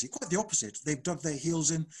its policy. Quite the opposite. They've dug their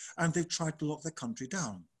heels in and they've tried to lock their country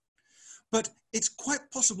down. But it's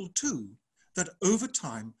quite possible too that over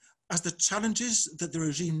time, as the challenges that the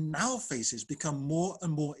regime now faces become more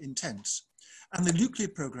and more intense, and the nuclear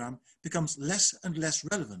program becomes less and less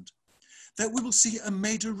relevant, that we will see a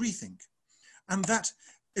major rethink, and that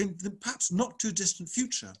in the perhaps not too distant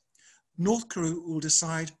future, North Korea will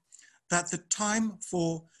decide that the time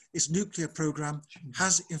for its nuclear program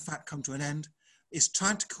has in fact come to an end. It's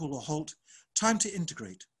time to call a halt, time to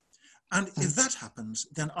integrate. And if that happens,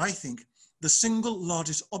 then I think the single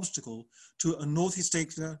largest obstacle to a Northeast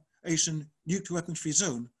Asian nuclear weapons-free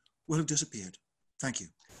zone will have disappeared. Thank you.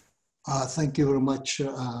 Thank you very much,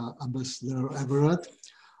 Ambassador Everett.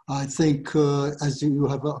 I think, as you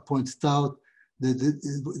have pointed out, that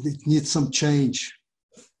it needs some change.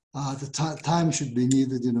 The time should be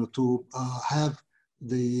needed, to have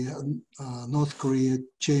the North Korea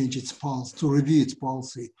change its policy, to review its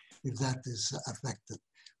policy, if that is affected.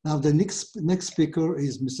 Now, the next speaker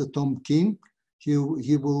is Mr. Tom King. He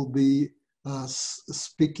will be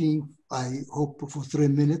speaking, I hope, for 3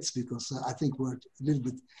 minutes, because I think we're a little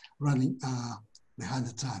bit running behind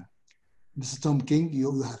the time. Mr. Tom King,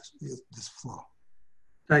 you have this floor.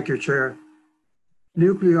 Thank you, Chair.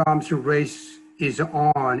 Nuclear arms race is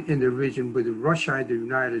on in the region, with Russia and the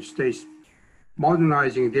United States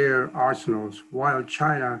modernizing their arsenals, while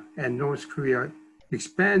China and North Korea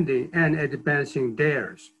expanding and advancing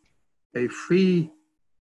theirs. A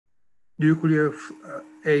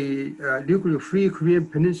nuclear-free Korean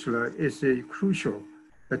Peninsula is crucial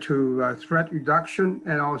to threat reduction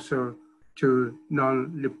and also to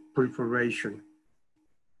non-proliferation.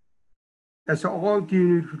 As all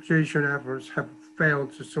denuclearization efforts have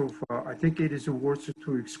failed so far, I think it is worth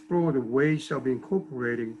to explore the ways of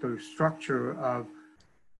incorporating the structure of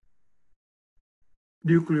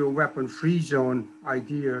nuclear weapon-free zone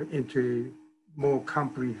idea into a more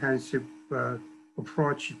comprehensive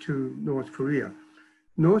approach to North Korea.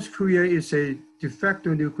 North Korea is a de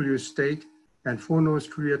facto nuclear state, and for North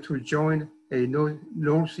Korea to join a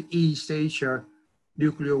Northeast Asia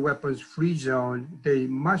nuclear weapons-free zone, they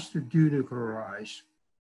must denuclearize.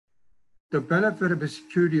 The benefit of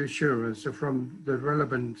security assurance from the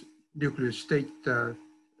relevant nuclear states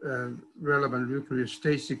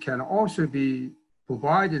can also be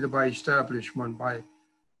provided by establishment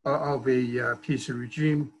of a peace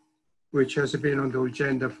regime, which has been on the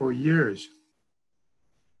agenda for years.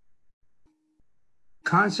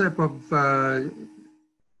 Concept of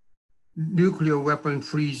nuclear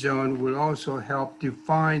weapon-free zone will also help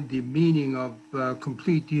define the meaning of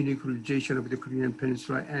complete denuclearization of the Korean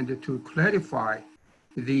Peninsula and to clarify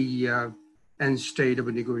the end state of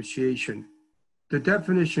a negotiation. The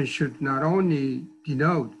definition should not only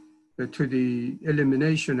denote to the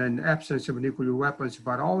elimination and absence of nuclear weapons,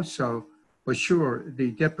 but also assure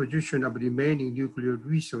the deposition of remaining nuclear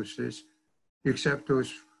resources, except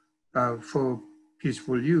those for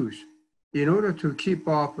peaceful use. In order to keep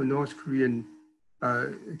off North Korean,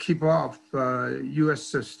 U.S.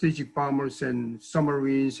 strategic bombers and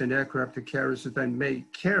submarines and aircraft carriers that may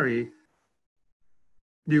carry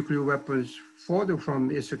nuclear weapons further from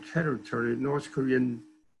its territory, North Korea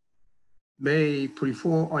may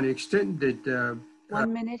prefer an extended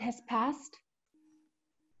 1 minute has passed.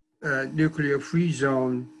 Nuclear-free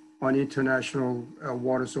zone on international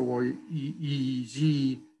waters, or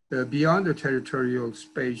EEZ, beyond the territorial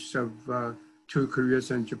space of two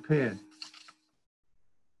Koreas and Japan.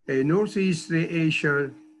 A Northeast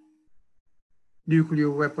Asia nuclear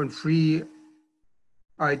weapon-free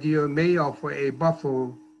idea may offer a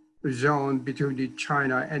buffer zone between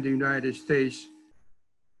China and the United States.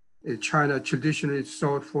 China traditionally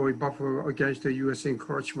sought for a buffer against the US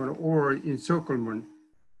encroachment or encirclement.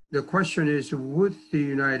 The question is, would the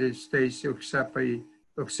United States accept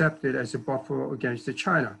it as a buffer against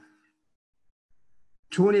China?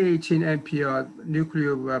 2018 NPR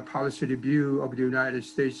Nuclear Policy Review of the United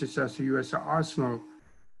States assessed the U.S. arsenal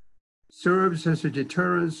serves as a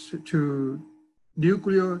deterrence to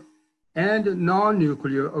nuclear and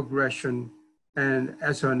non-nuclear aggression and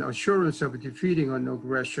as an assurance of defeating an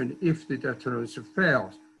aggression if the deterrence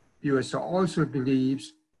fails. The U.S. also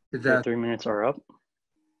believes that 3 minutes are up.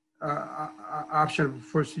 Option of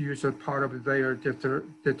first use as part of their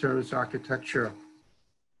deterrence architecture.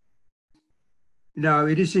 Now,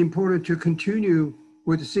 it is important to continue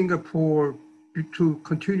with Singapore, to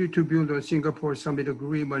continue to build on Singapore Summit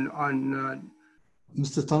Agreement on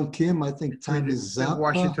Mr. Tom Kim, I think time is up.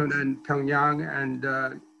 Washington and Pyongyang,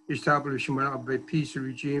 and establishment of a peace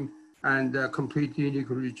regime and complete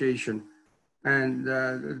denuclearization. And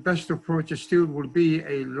the best approach still will be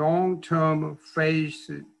a long-term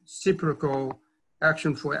phased reciprocal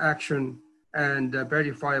action for action and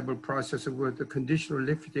verifiable process with the conditional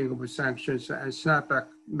lifting of sanctions and snapback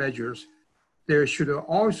measures. There should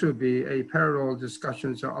also be a parallel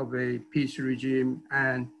discussions of a peace regime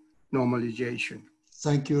and normalization.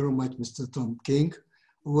 Thank you very much, Mr. Tom King.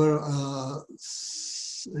 We're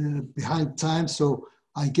behind time, so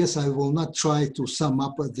I guess I will not try to sum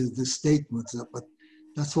up the statements, but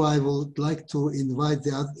that's why I would like to invite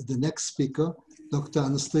the next speaker, Dr.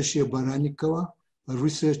 Anastasia Barannikova, a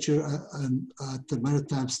researcher at the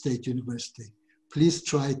Maritime State University. Please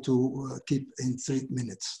try to keep in 3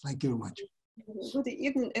 minutes. Thank you very much. Good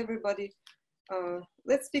evening, everybody.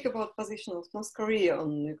 Let's speak about position of North Korea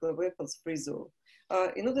on nuclear weapons free zone.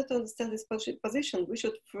 In order to understand this position, we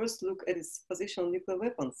should first look at its position on nuclear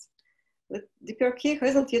weapons. The DPRK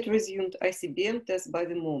hasn't yet resumed ICBM tests by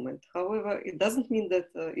the moment. However, it doesn't mean that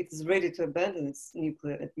it is ready to abandon its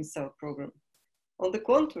nuclear and missile program. On the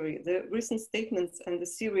contrary, the recent statements and the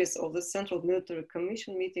series of the Central Military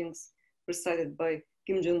Commission meetings presided by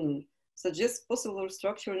Kim Jong-un suggest possible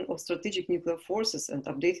restructuring of strategic nuclear forces and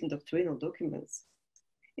updating doctrinal documents.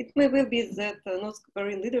 It may well be that North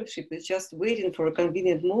Korean leadership is just waiting for a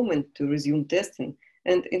convenient moment to resume testing,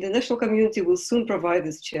 and international community will soon provide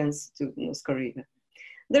this chance to North Korea.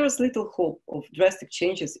 There is little hope of drastic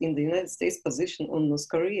changes in the United States position on North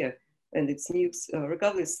Korea and its nukes,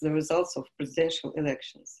 regardless of the results of presidential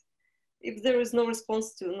elections. If there is no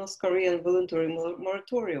response to North Korean voluntary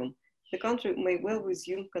moratorium, the country may well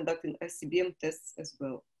resume conducting ICBM tests as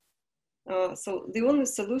well. So the only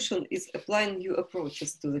solution is applying new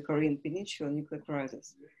approaches to the Korean Peninsula nuclear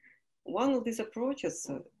crisis. One of these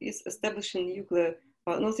approaches is establishing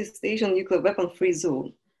Northeast Asian nuclear weapon-free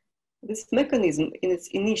zone. This mechanism in its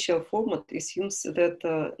initial format assumes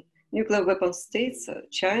that nuclear weapon states,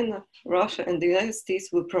 China, Russia, and the United States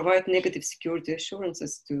will provide negative security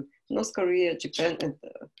assurances to North Korea, Japan, and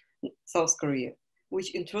South Korea,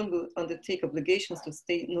 which in turn will undertake obligations to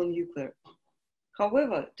stay non-nuclear.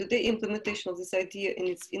 However, today implementation of this idea in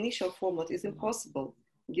its initial format is impossible,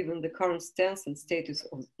 given the current stance and status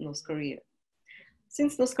of North Korea.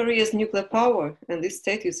 Since North Korea's nuclear power and this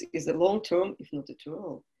status is a long-term, if not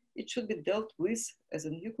eternal, it should be dealt with as a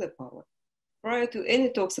nuclear power. Prior to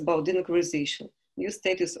any talks about denuclearization, new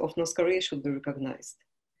status of North Korea should be recognized.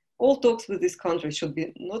 All talks with this country should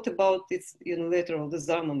be not about its unilateral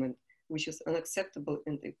disarmament, which is unacceptable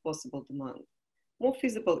and impossible demand. More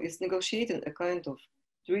feasible is negotiating a kind of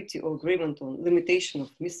treaty or agreement on limitation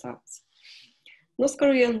of missiles. North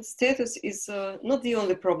Korean status is not the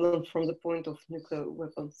only problem from the point of nuclear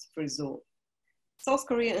weapons free zone. South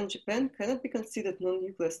Korea and Japan cannot be considered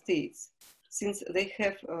non-nuclear states, since they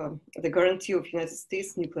have the guarantee of United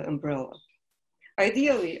States nuclear umbrella.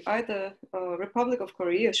 Ideally, either Republic of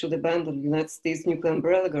Korea should abandon United States nuclear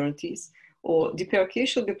umbrella guarantees, or DPRK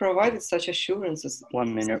should be provided such assurances.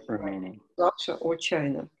 1 minute remaining. Russia or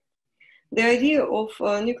China. The idea of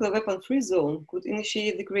a nuclear weapon-free zone could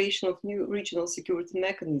initiate the creation of new regional security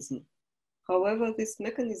mechanism. However, this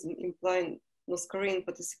mechanism implying North Korean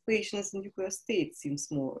participation as a nuclear state seems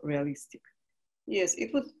more realistic. Yes,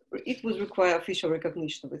 it would require official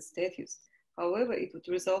recognition of its status. However, it would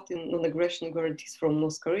result in non-aggression guarantees from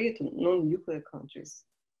North Korea to non-nuclear countries.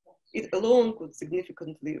 It alone could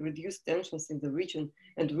significantly reduce tensions in the region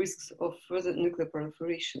and risks of further nuclear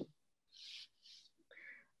proliferation.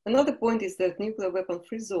 Another point is that nuclear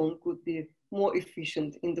weapon-free zone could be more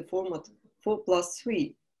efficient in the format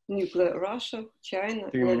 4+3, nuclear Russia, China,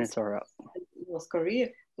 3 minutes are up. North Korea,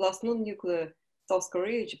 plus non-nuclear South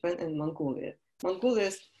Korea, Japan, and Mongolia.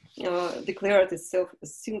 Mongolia declared itself a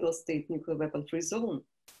single-state nuclear weapon-free zone,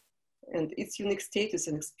 and its unique status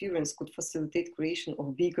and experience could facilitate creation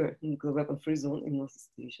of bigger nuclear weapon-free zone in Northeast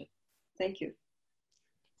Asia. Thank you.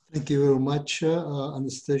 Thank you very much,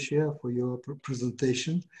 Anastasia, for your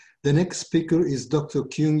presentation. The next speaker is Dr.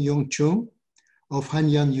 Kyung Yong Chung of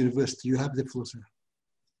Hanyang University. You have the floor, sir.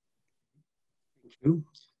 Thank you.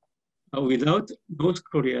 Without North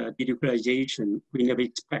Korea denuclearization, we never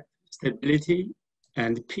expect stability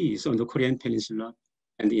and peace on the Korean Peninsula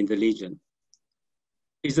and in the region.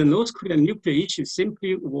 Is the North Korean nuclear issue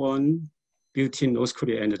simply one between North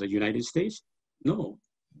Korea and the United States? No.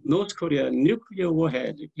 North Korea's nuclear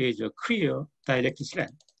warhead is a clear direct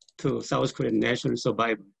threat to South Korean national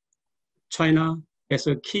survival. China, as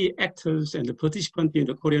a key actor and participant in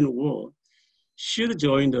the Korean War, should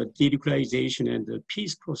join the denuclearization and the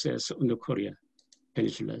peace process on the Korean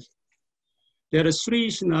Peninsula. There are three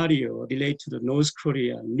scenarios related to the North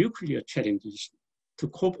Korea nuclear challenges to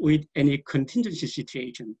cope with any contingency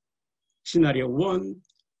situation. Scenario one,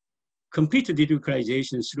 complete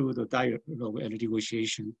denuclearization through the dialogue and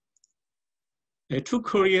negotiation. A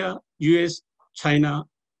two-Korea, US-China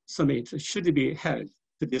summit should be held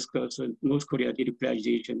to discuss the North Korea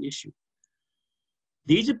denuclearization issue.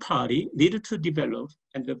 These parties need to develop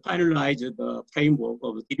and finalize the framework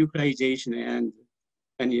of denuclearization and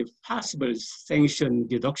any possible sanction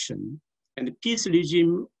reduction and peace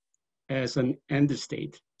regime as an end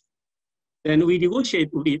state. Then we negotiate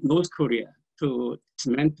with North Korea to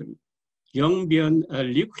dismantle Yongbyon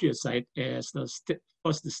nuclear site as the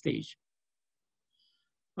first stage.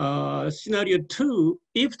 Scenario two,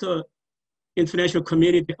 if the international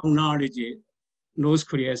community acknowledges North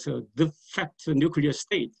Korea as a de facto nuclear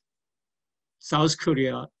state, South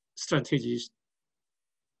Korea strategies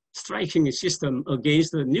striking a system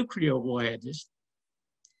against the nuclear warheads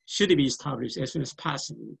should be established as soon as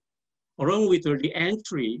possible, along with the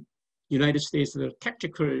re-entry United States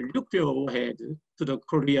tactical nuclear warhead to the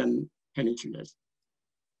Korean Peninsula.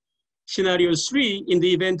 Scenario three, in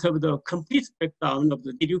the event of the complete breakdown of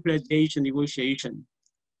the denuclearization negotiation,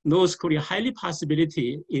 North Korea highly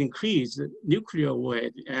possibility increase nuclear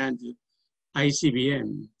warhead and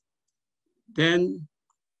ICBM. Then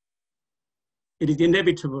it is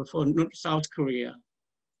inevitable for South Korea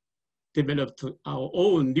develop our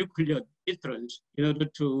own nuclear deterrence in order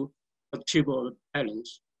to achieve a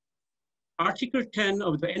balance. Article 10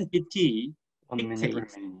 of the NPT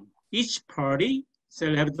dictates each party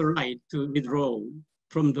shall have the right to withdraw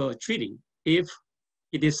from the treaty if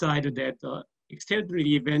it decides that the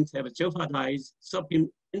extraordinary events have jeopardized supreme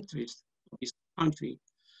interest of this country.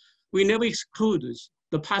 We never exclude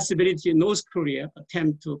the possibility North Korea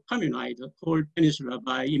attempt to communise the whole peninsula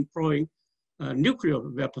by employing nuclear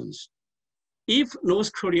weapons. If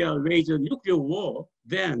North Korea wages a nuclear war,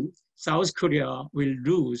 then South Korea will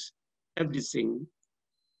lose everything: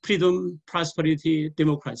 freedom, prosperity,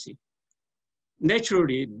 democracy.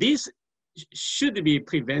 Naturally, this should be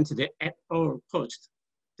prevented at all costs.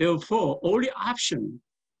 Therefore, only option,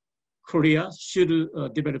 Korea should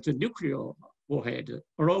develop the nuclear warhead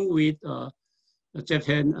along with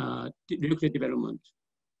Japan nuclear development.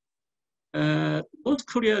 North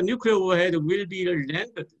Korea nuclear warhead will be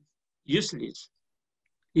rendered useless.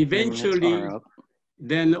 Eventually,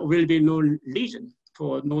 then will be no reason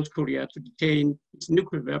for North Korea to retain its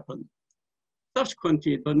nuclear weapon.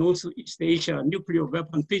 Subsequently, the Northeast Asia nuclear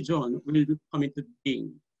weapon-free zone will come into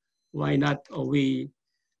being. Why not we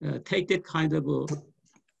take that kind of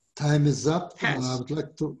time is up. I would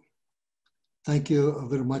like to thank you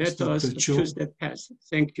very much, Let Dr. us Chung. choose that path.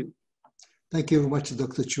 Thank you. Thank you very much,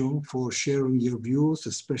 Dr. Chung, for sharing your views,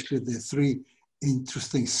 especially the three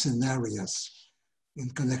interesting scenarios in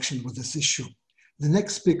connection with this issue. The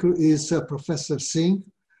next speaker is Professor Singh,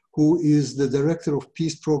 who is the Director of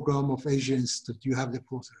Peace Program of Asia Institute. You have the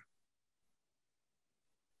floor, sir.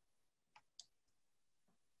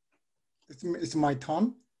 It's my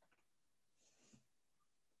turn?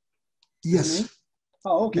 Yes.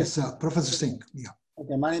 Oh, okay. Yes, Professor Singh. Yeah.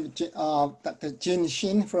 Okay, my name is Dr. Jin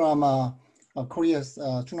Shin from Korea's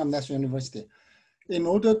Chungnam National University. In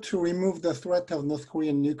order to remove the threat of North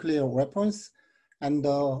Korean nuclear weapons and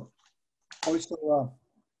also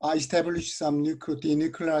establish some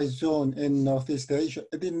denuclearized zone in Northeast Asia,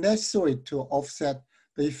 it is necessary to offset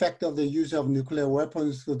the effect of the use of nuclear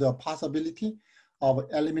weapons to the possibility of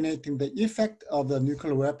eliminating the effect of the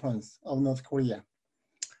nuclear weapons of North Korea.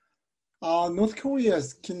 North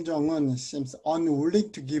Korea's Kim Jong-un seems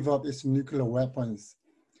unwilling to give up its nuclear weapons.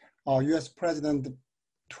 US President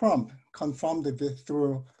Trump confirmed this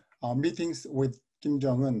through meetings with Kim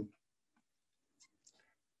Jong-un.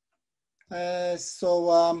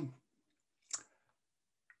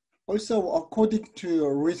 Also, according to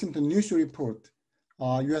a recent news report,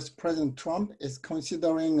 US President Trump is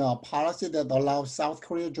considering a policy that allows South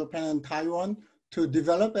Korea, Japan, and Taiwan to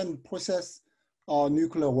develop and possess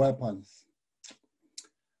nuclear weapons.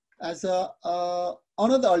 As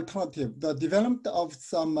another alternative, the development of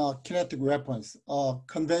some kinetic weapons or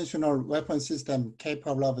conventional weapon system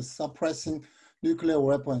capable of suppressing nuclear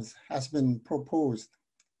weapons has been proposed.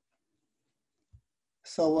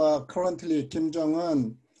 So currently, Kim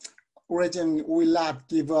Jong-un region will not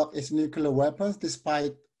give up its nuclear weapons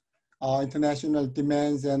despite international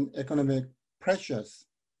demands and economic pressures.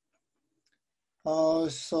 So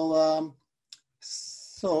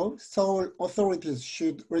authorities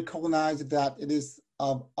should recognize that it is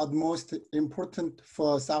of utmost importance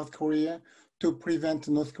for South Korea to prevent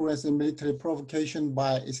North Korea's military provocation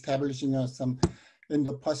by establishing some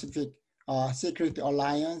Indo-Pacific security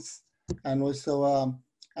alliance, and also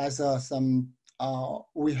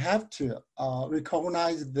we have to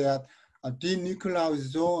recognize that a denuclearized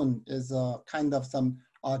zone is a kind of some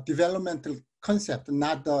developmental concept,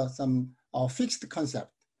 not some fixed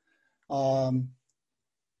concept.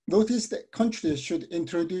 Notice that countries should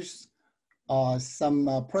introduce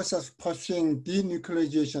some process pursuing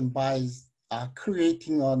denuclearization by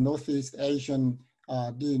creating a Northeast Asian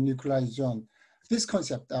denuclearized zone. This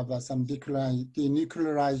concept of some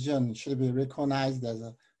denuclearization should be recognized as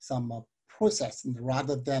some process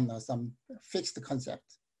rather than some fixed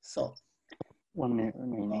concept. So, 1 minute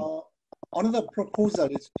remaining. Another proposal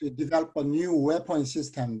is to develop a new weapon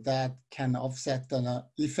system that can offset the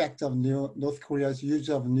effect of North Korea's use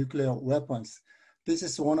of nuclear weapons. This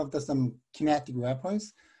is one of some kinetic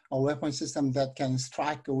weapons, a weapon system that can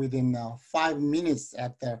strike within 5 minutes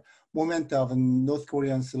at the moment of North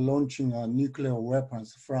Koreans launching nuclear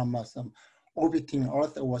weapons from some orbiting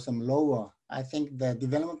Earth or some lower. I think the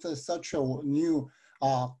development of such a new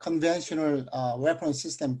conventional weapon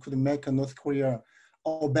system could make North Korea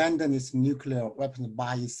abandon its nuclear weapons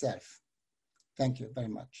by itself. Thank you very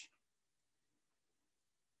much.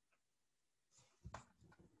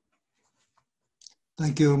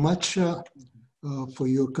 Thank you very much for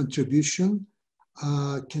your contribution.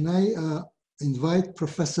 Can I invite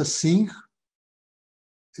Professor Singh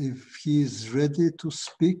if he is ready to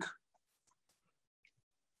speak?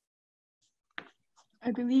 I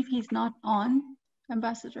believe he's not on,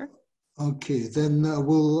 Ambassador. Okay, then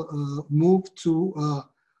we'll move to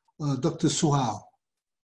Dr. Suhao.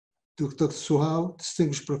 Dr. Suhao,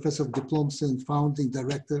 Distinguished Professor of Diplomacy and Founding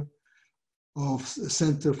Director of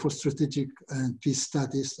Center for Strategic and Peace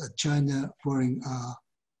Studies at China Foreign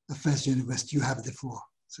Affairs University. You have the floor,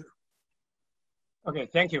 sir. Okay,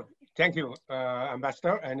 thank you. Thank you,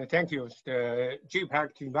 Ambassador, and thank you, the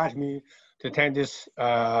GPAC, to invite me to attend this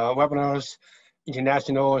webinar's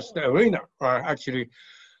international arena, actually.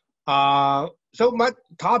 So my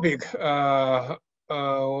topic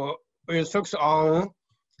is focused on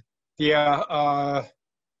the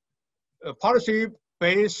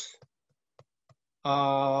policy-based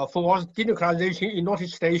for denuclearization in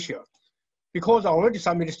Northeast Asia. Because I already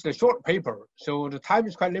submitted the short paper, so the time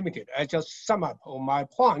is quite limited. I just sum up all my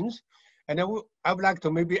points, and I would like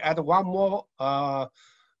to maybe add one more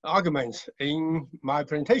argument in my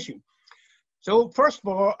presentation. So first of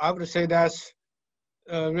all, I would say that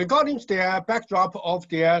regarding the backdrop of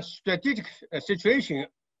the strategic situation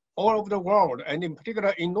all over the world, and in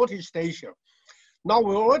particular in Northeast Asia, now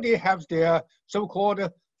we already have the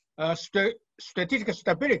so-called strategic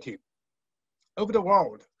stability over the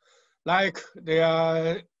world, like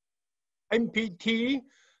the NPT,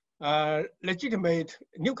 legitimate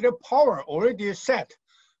nuclear power already set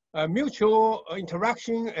mutual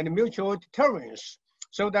interaction and mutual deterrence,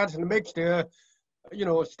 so that it makes the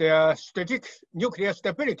the strategic nuclear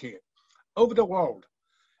stability over the world,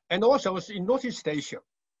 and also in Northeast Asia.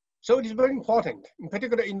 So it is very important, in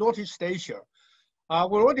particular in Northeast Asia. We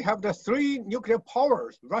already have the 3 nuclear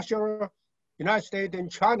powers, Russia, United States,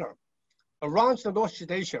 and China, around the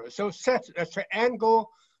Northeast Asia. So set a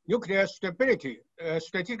triangle nuclear stability,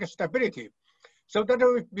 strategic stability, so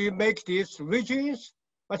that we make these regions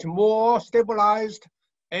much more stabilized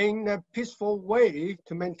in a peaceful way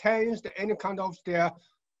to maintain any kind of their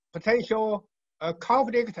potential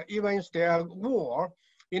conflict, even their war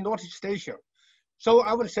in Northeast Asia. So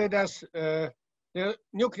I would say that the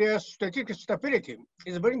nuclear strategic stability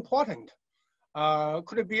is very important.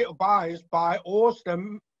 Could be advised by all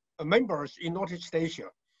the members in Northeast Asia.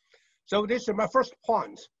 So this is my first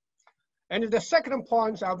point. And the second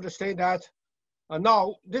point, I would say that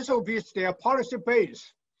now this will be their policy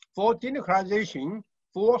base for denuclearization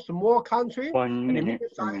for small country and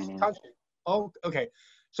medium-sized country. Oh, okay.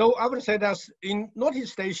 So I would say that in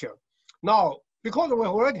Northeast Asia, now, because we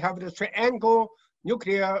already have the triangle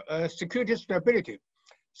nuclear security stability,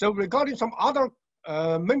 so regarding some other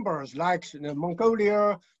members like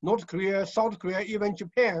Mongolia, North Korea, South Korea, even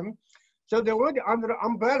Japan. So they're already under the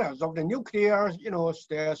umbrellas of the nuclear,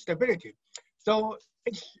 stability. So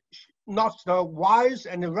it's not the wise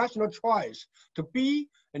and the rational choice to be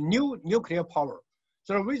a new nuclear power.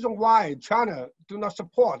 So the reason why China do not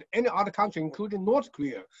support any other country, including North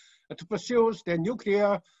Korea, to pursue their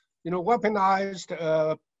nuclear,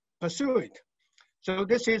 weaponized pursuit. So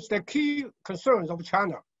this is the key concerns of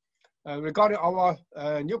China regarding our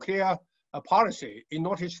nuclear policy in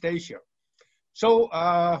Northeast Asia. So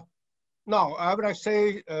now I would like to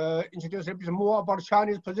say, introduce a bit more about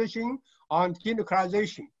Chinese position on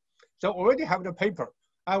denuclearization. So already have the paper.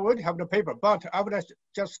 I already have the paper, but I would like to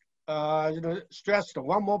just stress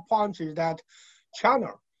one more point is that China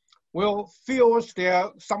will feel there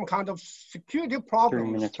some kind of security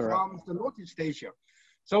problems from the Northeast Asia.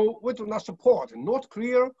 So we do not support North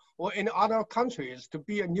Korea or any other countries to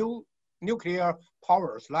be a new nuclear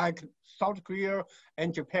powers like South Korea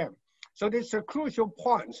and Japan. So this is a crucial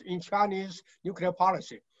point in Chinese nuclear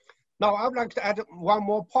policy. Now I would like to add one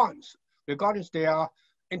more point regarding their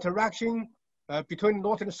interaction between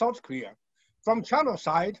North and South Korea. From China's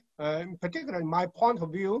side, in particular, in my point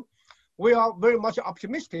of view, we are very much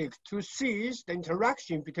optimistic to see the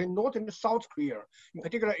interaction between North and South Korea, in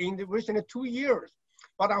particular in the recent 2 years.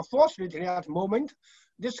 But unfortunately, at the moment,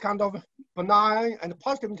 this kind of benign and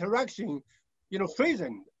positive interaction,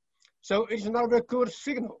 freezing. So it's not a very good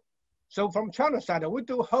signal. So from China's side, we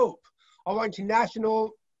do hope our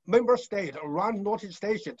international member states around Northeast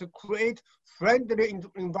Asia to create friendly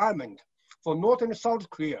environment for North and South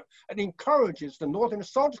Korea and encourages the North and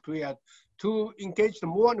South Korea to engage the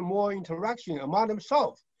more and more interaction among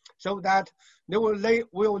themselves so that they will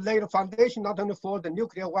lay the foundation not only for the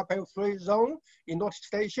nuclear weapon-free zone in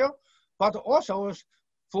Northeast Asia, but also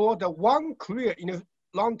for the one Korea in the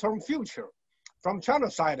long-term future. From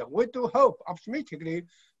China's side, we do hope optimistically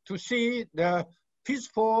to see the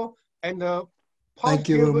peaceful and the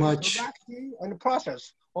positive interaction and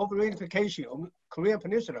process of reunification of Korean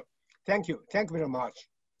Peninsula. Thank you. Thank you very much.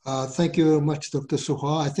 Thank you very much, Dr.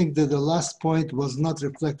 Suha. I think that the last point was not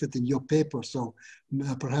reflected in your paper, so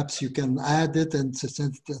perhaps you can add it and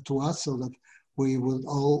send it to us so that we will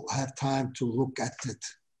all have time to look at it,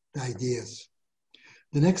 the ideas.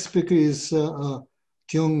 The next speaker is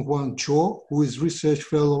Kyung-Hwan Cho, who is Research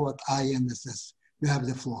Fellow at INSS. You have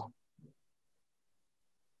the floor.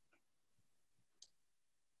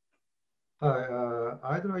 Hi,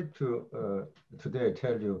 I'd like to today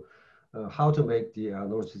tell you how to make the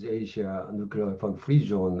Northeast Asia nuclear weapon-free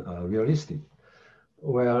zone realistic.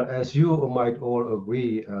 Well, as you might all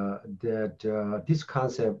agree that this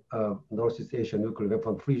concept of Northeast Asia nuclear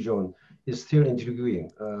weapon-free zone is still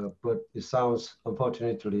intriguing, but it sounds,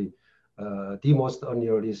 unfortunately, the most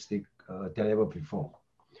unrealistic than ever before.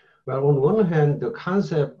 Well, on one hand, the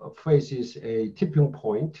concept faces a tipping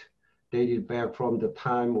point dated back from the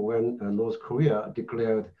time when North Korea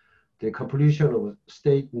declared the completion of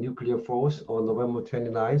state nuclear force on November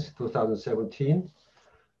 29, 2017.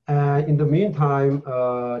 In the meantime,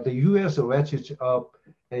 the US ratcheted up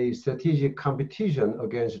a strategic competition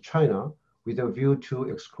against China with a view to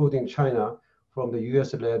excluding China from the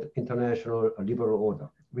US-led international liberal order,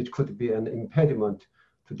 which could be an impediment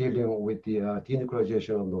to dealing with the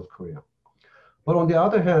denuclearization of North Korea. But on the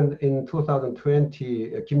other hand, in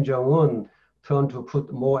 2020, Kim Jong-un turned to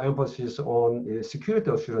put more emphasis on security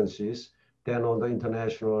assurances than on the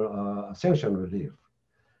international sanction relief.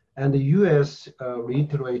 And the US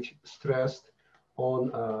stressed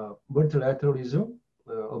on multilateralism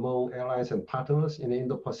among allies and partners in the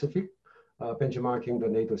Indo-Pacific, benchmarking the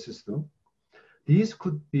NATO system. These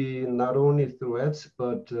could be not only threats,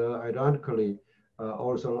 but ironically,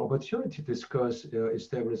 also an opportunity to discuss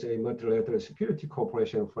establish a multilateral security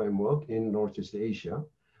cooperation framework in Northeast Asia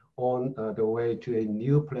on the way to a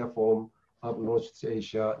new platform of Northeast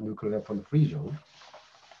Asia nuclear weapon-free zone.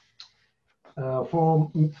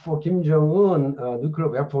 For Kim Jong-un, nuclear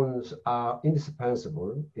weapons are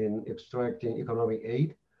indispensable in extracting economic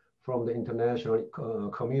aid from the international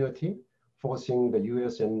community, forcing the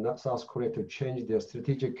US and South Korea to change their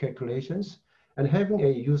strategic calculations and having a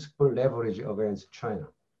useful leverage against China.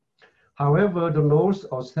 However, the North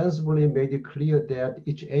ostensibly made it clear that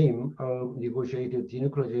its aim of negotiated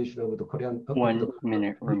denuclearization of the Korean 1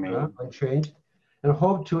 minute remaining unchanged, and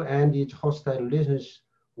hoped to end its hostile relations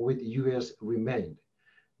with the US remained.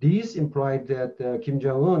 These implied that Kim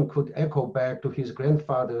Jong-un could echo back to his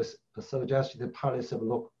grandfather's suggested policy of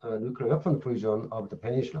nuclear weapon-free zone of the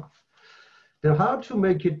peninsula. Then how to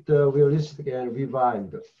make it realistic and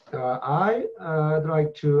revived? I'd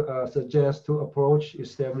like to suggest to approach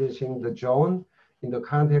establishing the zone in the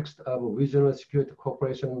context of a regional security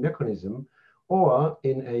cooperation mechanism or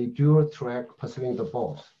in a dual track pursuing the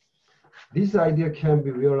both. This idea can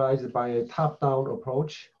be realized by a top-down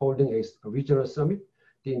approach, holding a regional summit.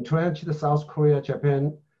 The entrenched South Korea,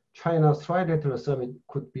 Japan, China trilateral summit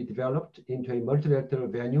could be developed into a multilateral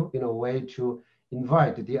venue in a way to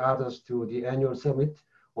invite the others to the annual summit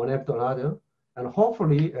one after another, and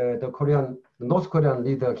hopefully the North Korean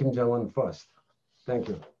leader Kim Jong-un first. Thank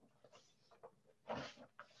you.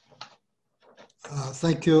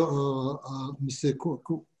 Thank you, Mr.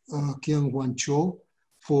 Kyung-Hwan Cho,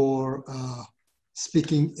 for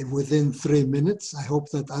speaking within 3 minutes. I hope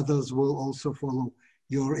that others will also follow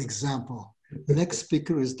your example. The next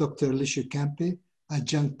speaker is Dr. Alicia Campe,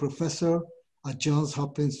 adjunct professor at Johns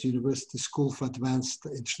Hopkins University School for Advanced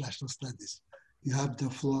International Studies. You have the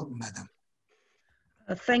floor, madam.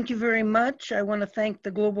 Thank you very much. I want to thank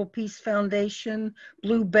the Global Peace Foundation,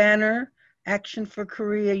 Blue Banner, Action for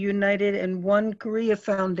Korea United, and One Korea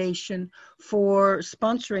Foundation for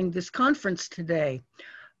sponsoring this conference today.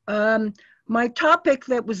 My topic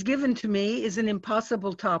that was given to me is an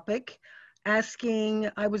impossible topic.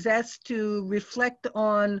 I was asked to reflect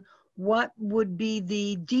on what would be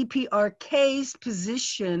the DPRK's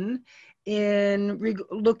position in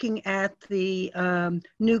looking at the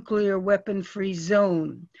nuclear weapon-free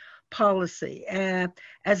zone policy.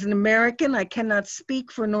 As an American, I cannot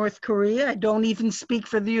speak for North Korea. I don't even speak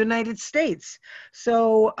for the United States.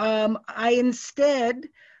 So I instead,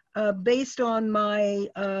 based on my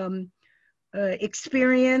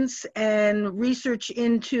experience and research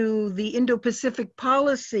into the Indo-Pacific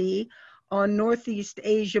policy on Northeast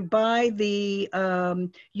Asia by the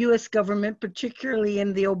US government, particularly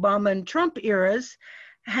in the Obama and Trump eras,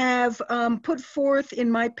 have put forth in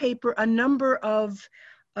my paper a number of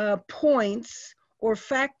points or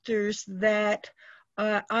factors that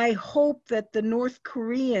I hope that the North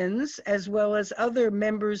Koreans, as well as other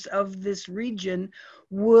members of this region,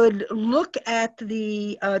 would look at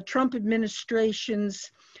the Trump administration's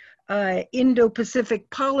Indo-Pacific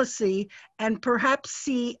policy and perhaps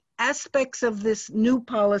see aspects of this new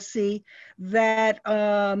policy that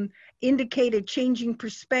indicate a changing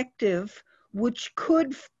perspective, which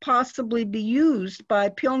could possibly be used by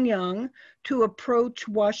Pyongyang to approach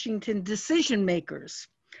Washington decision makers.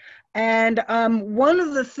 And one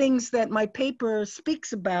of the things that my paper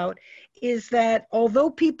speaks about is that although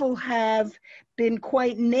people have been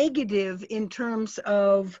quite negative in terms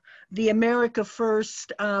of the America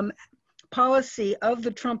First policy of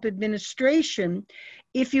the Trump administration,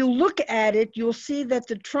 if you look at it, you'll see that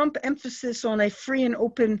the Trump emphasis on a free and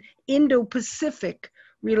open Indo-Pacific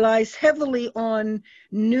relies heavily on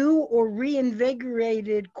new or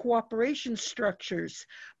reinvigorated cooperation structures.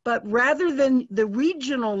 But rather than the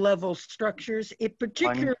regional level structures, it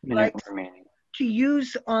particularly likes to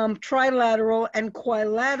use trilateral and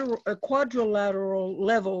quadrilateral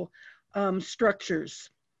level structures.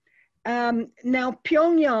 Now,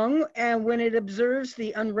 Pyongyang, when it observes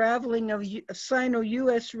the unraveling of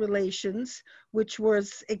Sino-US relations, which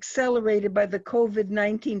was accelerated by the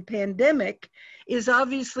COVID-19 pandemic, is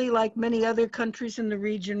obviously, like many other countries in the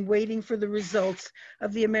region, waiting for the results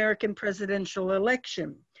of the American presidential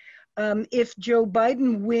election. If Joe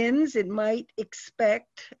Biden wins, it might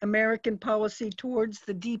expect American policy towards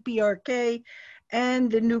the DPRK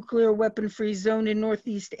and the nuclear weapon-free zone in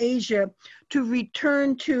Northeast Asia to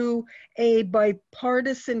return to a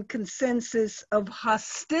bipartisan consensus of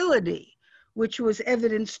hostility, which was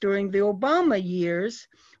evidenced during the Obama years,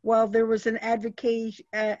 while there was an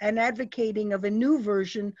advocating of a new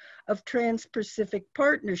version of Trans-Pacific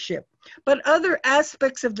Partnership. But other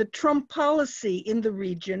aspects of the Trump policy in the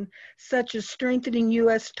region, such as strengthening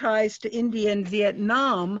US ties to India and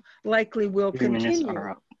Vietnam, likely will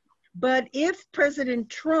continue. But if President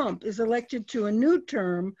Trump is elected to a new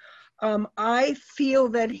term, I feel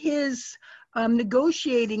that his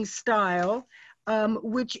negotiating style,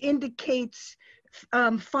 which indicates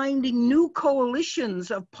finding new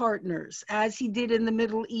coalitions of partners, as he did in the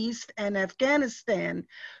Middle East and Afghanistan,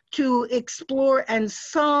 to explore and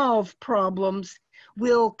solve problems,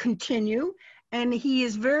 will continue. And he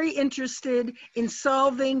is very interested in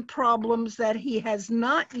solving problems that he has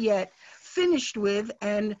not yet finished with,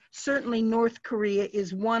 and certainly North Korea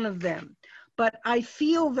is one of them. But I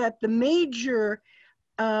feel that the major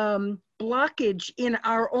blockage in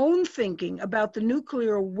our own thinking about the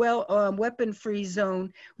nuclear weapon-free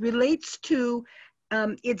zone relates to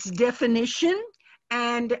its definition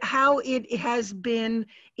and how it has been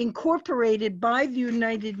incorporated by the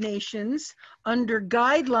United Nations under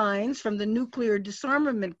guidelines from the Nuclear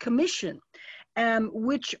Disarmament Commission,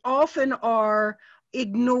 which often are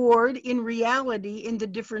ignored in reality in the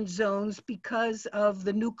different zones because of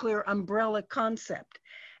the nuclear umbrella concept.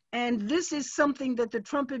 And this is something that the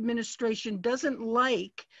Trump administration doesn't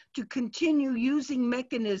like, to continue using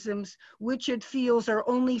mechanisms which it feels are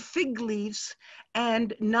only fig leaves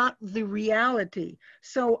and not the reality.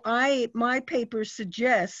 So my paper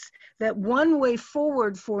suggests that one way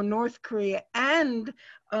forward for North Korea and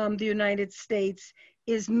the United States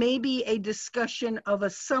is maybe a discussion of a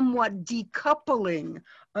somewhat decoupling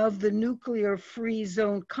of the nuclear free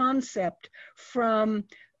zone concept from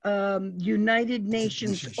United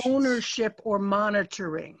Nations ownership or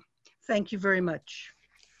monitoring. Thank you very much.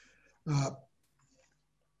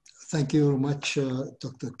 Thank you very much,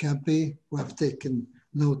 Dr. Campi. We have taken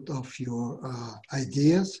note of your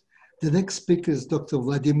ideas. The next speaker is Dr.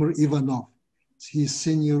 Vladimir Ivanov. He's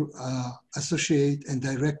Senior Associate and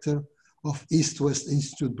Director of East-West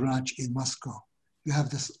Institute branch in Moscow. You have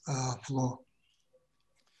this floor.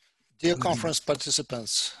 Dear conference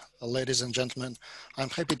participants, ladies and gentlemen, I'm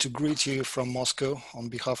happy to greet you from Moscow on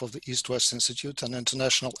behalf of the East-West Institute, an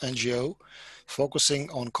international NGO focusing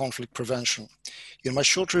on conflict prevention. In my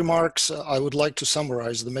short remarks, I would like to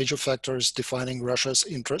summarize the major factors defining Russia's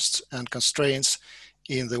interests and constraints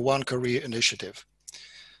in the One Korea initiative.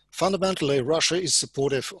 Fundamentally, Russia is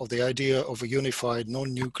supportive of the idea of a unified,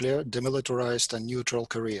 non-nuclear, demilitarized and neutral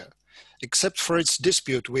Korea. Except for its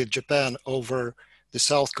dispute with Japan over the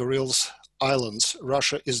South Kurils Islands,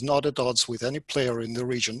 Russia is not at odds with any player in the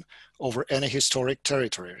region over any historic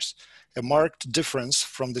territories, a marked difference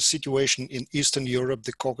from the situation in Eastern Europe,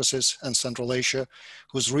 the Caucasus, and Central Asia,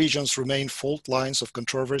 whose regions remain fault lines of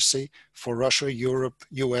controversy for Russia, Europe,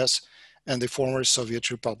 US, and the former Soviet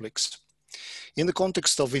republics. In the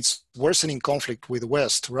context of its worsening conflict with the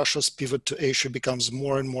West, Russia's pivot to Asia becomes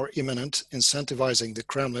more and more imminent, incentivizing the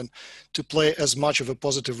Kremlin to play as much of a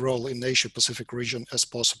positive role in the Asia-Pacific region as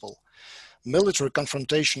possible. Military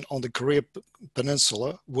confrontation on the Korea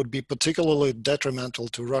Peninsula would be particularly detrimental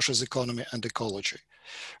to Russia's economy and ecology.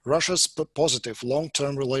 Russia's positive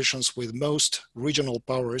long-term relations with most regional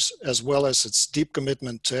powers, as well as its deep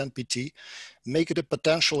commitment to NPT, make it a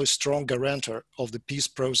potentially strong guarantor of the peace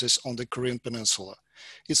process on the Korean Peninsula.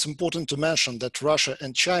 It's important to mention that Russia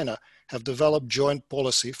and China have developed joint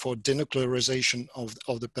policy for denuclearization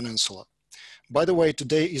of the peninsula. By the way,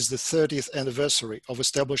 today is the 30th anniversary of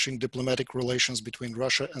establishing diplomatic relations between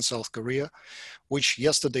Russia and South Korea, which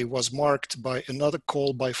yesterday was marked by another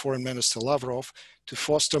call by Foreign Minister Lavrov to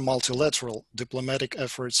foster multilateral diplomatic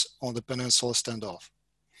efforts on the peninsula standoff.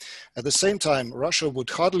 At the same time, Russia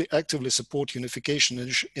would hardly actively support unification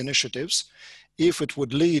initiatives if it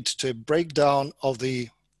would lead to a breakdown of the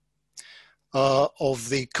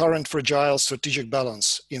current fragile strategic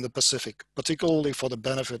balance in the Pacific, particularly for the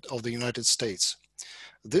benefit of the United States.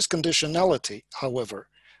 This conditionality, however,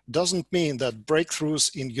 doesn't mean that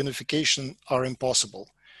breakthroughs in unification are impossible.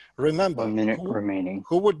 Remember,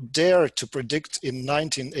 who would dare to predict in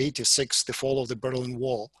 1986 the fall of the Berlin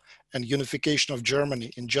Wall and unification of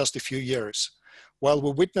Germany in just a few years? While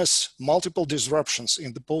we witness multiple disruptions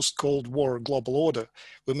in the post-Cold War global order,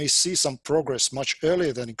 we may see some progress much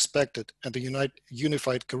earlier than expected and the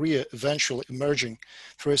unified Korea eventually emerging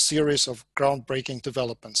through a series of groundbreaking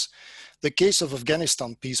developments. The case of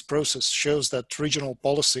Afghanistan peace process shows that regional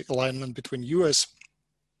policy alignment between US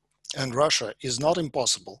and Russia is not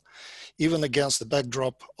impossible, even against the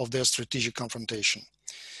backdrop of their strategic confrontation.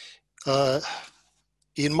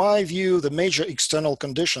 In my view, the major external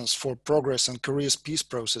conditions for progress in Korea's peace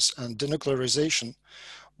process and denuclearization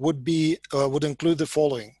would include the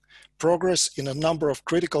following: progress in a number of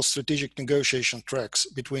critical strategic negotiation tracks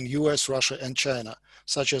between US, Russia, and China,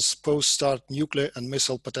 such as post-START nuclear and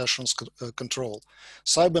missile potentials control,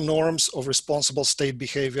 cyber norms of responsible state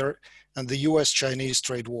behavior, and the US-Chinese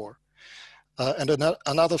trade war. And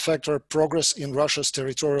another factor, progress in Russia's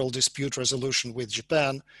territorial dispute resolution with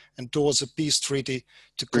Japan and towards a peace treaty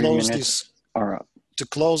to close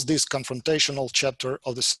this confrontational chapter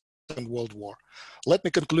of the Second World War. Let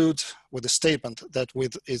me conclude with a statement that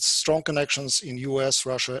with its strong connections in US,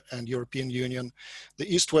 Russia, and European Union,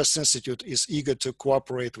 the East-West Institute is eager to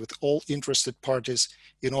cooperate with all interested parties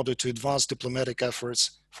in order to advance diplomatic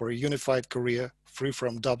efforts for a unified Korea free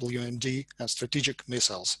from WMD and strategic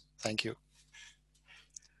missiles. Thank you.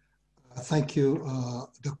 Thank you,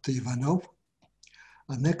 Dr. Ivanov.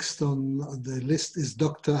 Next on the list is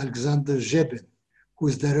Dr. Alexander Zhebin, who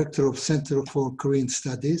is Director of Center for Korean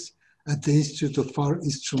Studies at the Institute of Far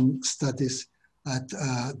Eastern Studies at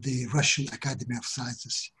the Russian Academy of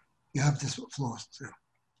Sciences. You have this floor, sir.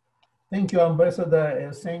 Thank you,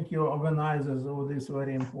 Ambassador. Thank you, organizers of this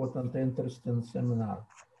very important, interesting seminar.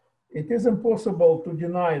 It is impossible to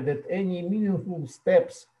deny that any meaningful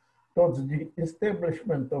steps towards the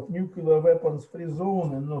establishment of nuclear weapons-free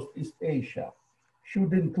zone in Northeast Asia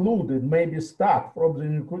should include and maybe start from the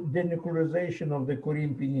denuclearization of the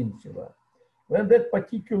Korean Peninsula. When that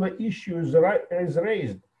particular issue is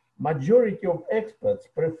raised, majority of experts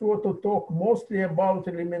prefer to talk mostly about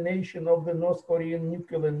elimination of the North Korean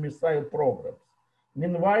nuclear and missile programs.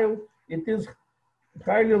 Meanwhile, it is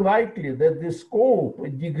highly likely that the scope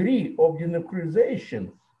and degree of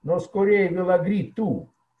denuclearization North Korea will agree to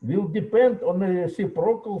will depend on the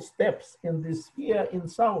reciprocal steps in this sphere in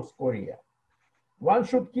South Korea. One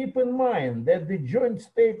should keep in mind that the joint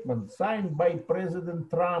statement signed by President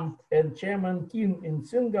Trump and Chairman Kim in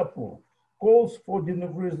Singapore calls for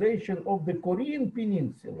denuclearization of the Korean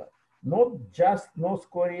Peninsula, not just North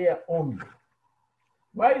Korea only.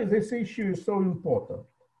 Why this issue is so important?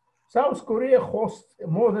 South Korea hosts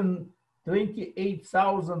more than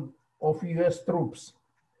 28,000 of US troops.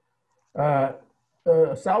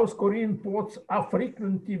 South Korean ports are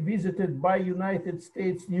frequently visited by United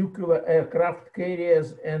States nuclear aircraft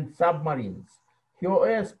carriers and submarines. Her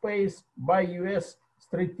airspace by US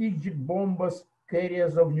strategic bombers,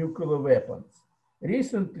 carriers of nuclear weapons.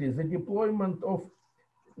 Recently, the deployment of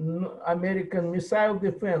American missile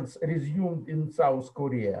defense resumed in South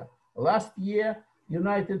Korea. Last year,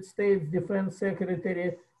 United States Defense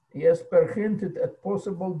Secretary Esper hinted at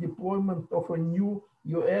possible deployment of a new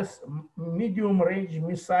US medium-range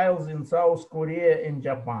missiles in South Korea and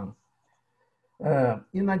Japan.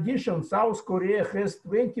 In addition, South Korea has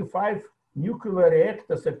 25 nuclear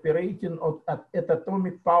reactors operating at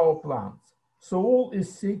atomic power plants. Seoul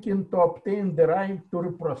is seeking to obtain the right to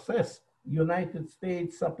reprocess United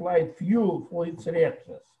States supplied fuel for its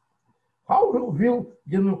reactors. How will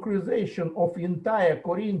denuclearization of entire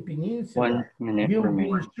Korean Peninsula will be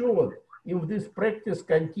ensured if this practice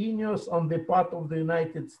continues on the part of the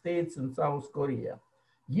United States and South Korea?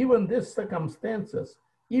 Given these circumstances,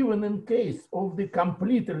 even in case of the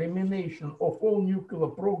complete elimination of all nuclear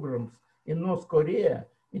programs in North Korea,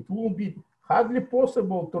 it will be hardly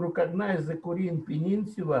possible to recognize the Korean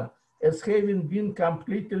Peninsula as having been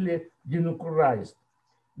completely denuclearized.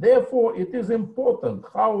 Therefore, it is important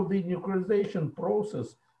how the denuclearization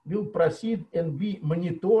process will proceed and be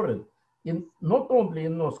monitored not only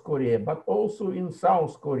in North Korea, but also in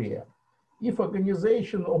South Korea. If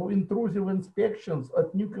organization of intrusive inspections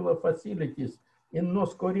at nuclear facilities in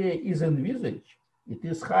North Korea is envisaged, it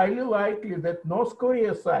is highly likely that North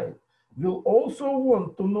Korea side will also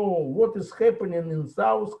want to know what is happening in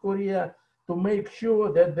South Korea to make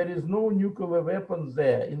sure that there is no nuclear weapons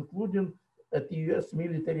there, including at US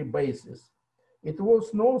military bases. It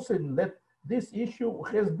was noted that this issue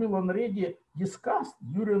has been already discussed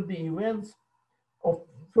during the events of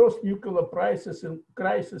first nuclear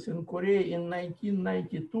crisis in Korea in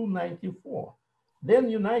 1992-94. Then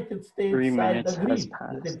United States side agreed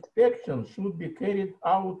that inspections should be carried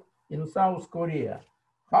out in South Korea.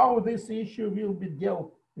 How this issue will be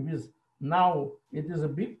dealt with now, it is a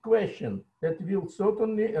big question that will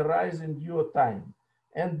certainly arise in due time.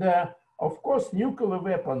 And of course, nuclear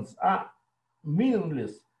weapons are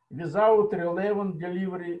meaningless without relevant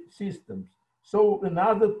delivery systems. So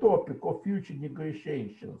another topic of future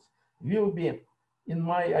negotiations will be, in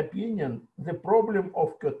my opinion, the problem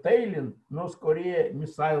of curtailing North Korea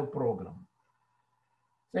missile program.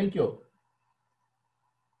 Thank you.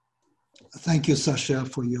 Thank you, Sasha,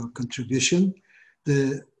 for your contribution.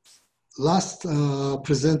 The last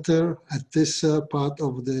presenter at this part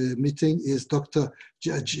of the meeting is Dr.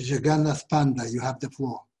 Jagannath Panda. You have the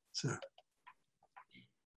floor, sir.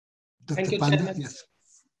 Dr. Thank you, Panda, Chairman. yes.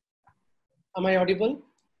 Am I audible?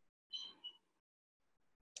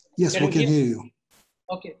 Yes, we can hear you.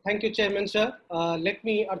 Okay, thank you, Chairman, sir. Let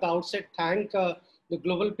me at the outset thank the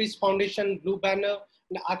Global Peace Foundation, Blue Banner,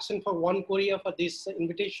 and Action for One Korea for this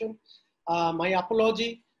invitation. My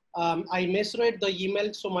apology, I misread the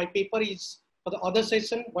email, so my paper is for the other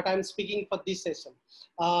session, but I'm speaking for this session.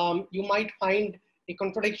 You might find a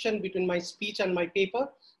contradiction between my speech and my paper,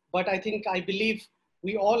 but I believe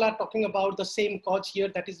we all are talking about the same cause here,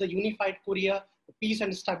 that is the unified Korea, peace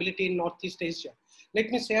and stability in Northeast Asia. Let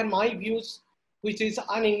me share my views, which is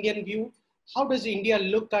an Indian view. How does India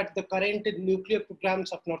look at the current nuclear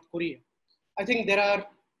programs of North Korea? I think there are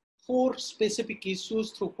 4 specific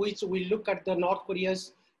issues through which we look at the North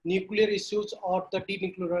Korea's nuclear issues or the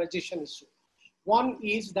denuclearization issue. One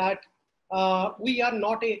is that we are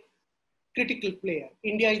not a critical player.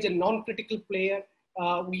 India is a non-critical player.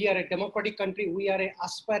 We are a democratic country. We are an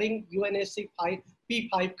aspiring UNSC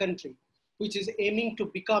P5 country, which is aiming to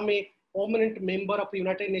become a permanent member of the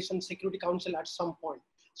United Nations Security Council at some point.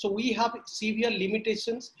 So we have severe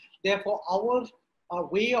limitations. Therefore, our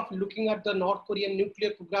way of looking at the North Korean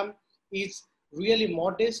nuclear program is really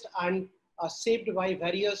modest and shaped by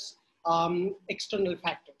various external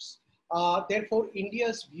factors. Therefore,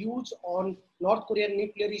 India's views on North Korean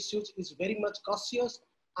nuclear issues is very much cautious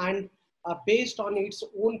and based on its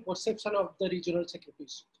own perception of the regional security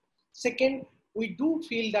issues. Second, we do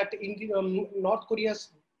feel that North Korea's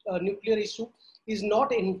nuclear issue is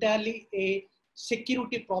not entirely a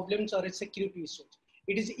security problems or a security issue.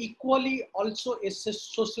 It is equally also a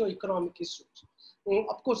socio-economic issue.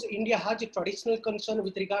 Of course, India has a traditional concern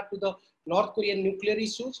with regard to the North Korean nuclear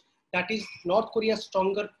issues. That is North Korea's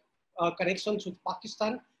stronger connections with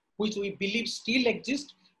Pakistan, which we believe still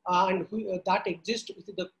exist, and that exists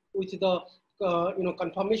with the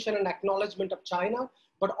confirmation and acknowledgement of China.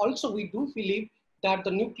 But also we do believe that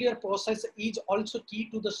the nuclear process is also key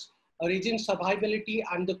to the region survivability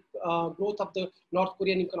and the growth of the North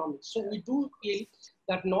Korean economy. So we do feel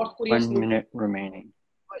that North Korea's 1 minute remaining.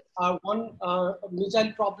 One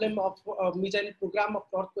missile program of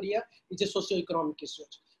North Korea is a socio-economic issue.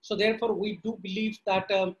 So therefore, we do believe that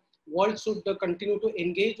world should continue to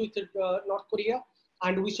engage with North Korea,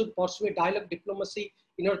 and we should pursue a dialogue diplomacy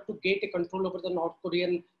in order to get a control over the North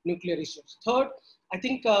Korean nuclear issues. Third, I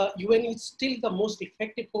think UN is still the most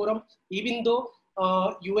effective forum, even though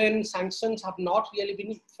UN sanctions have not really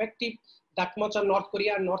been effective that much on North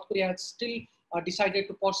Korea, and North Korea has still decided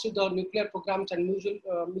to pursue the nuclear programs and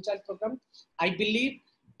missile programs. I believe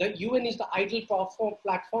the UN is the ideal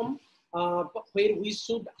platform where we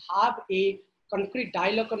should have a concrete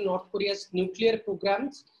dialogue on North Korea's nuclear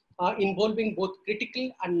programs involving both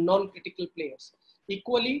critical and non-critical players.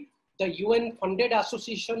 Equally, the UN-funded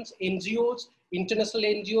associations, NGOs, international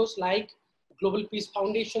NGOs like Global Peace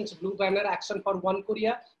Foundation's Blue Banner Action for One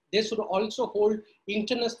Korea, they should also hold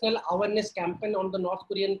international awareness campaign on the North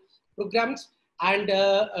Korean programs, and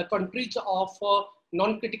countries of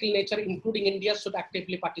non-critical nature, including India, should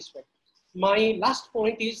actively participate. My last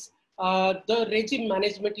point is the regime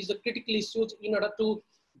management is a critical issue in order to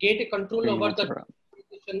get a control over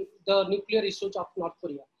the nuclear issues of North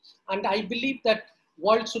Korea. And I believe that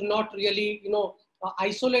world should not really,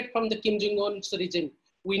 isolate from the Kim Jong-un's regime.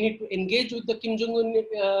 We need to engage with the Kim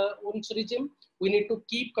Jong-un's regime. We need to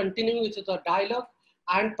keep continuing with the dialogue,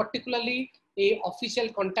 and particularly a official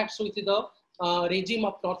contacts with the regime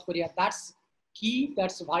of North Korea. That's key,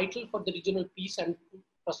 that's vital for the regional peace and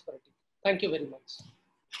prosperity. Thank you very much.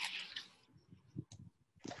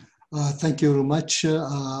 Thank you very much,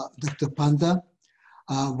 Dr. Panda.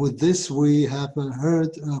 With this, we have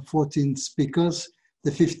heard 14 speakers.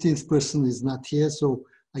 The 15th person is not here, so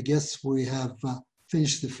I guess we have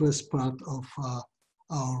finished the first part of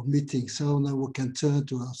our meeting. So now we can turn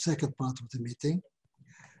to our second part of the meeting.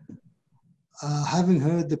 Having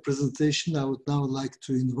heard the presentation, I would now like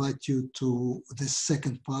to invite you to the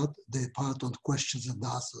second part, the part on questions and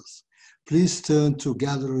answers. Please turn to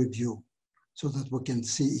gallery view so that we can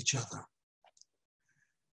see each other.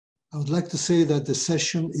 I would like to say that the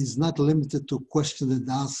session is not limited to questions and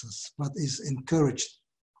answers, but is encouraged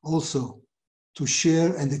also to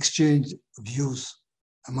share and exchange views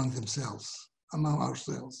among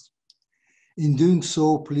ourselves. In doing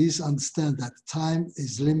so, please understand that time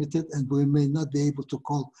is limited and we may not be able to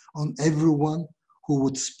call on everyone who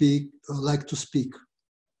would speak or like to speak.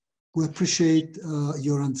 We appreciate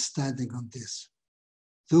your understanding on this.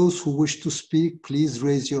 Those who wish to speak, please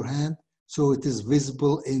raise your hand so it is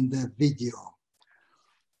visible in the video.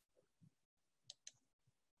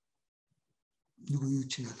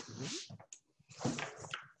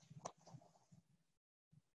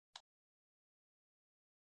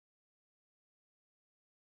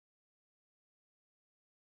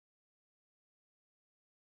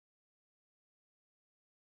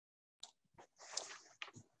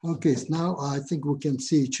 Okay, so now I think we can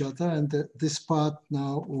see each other, and this part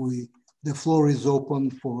now the floor is open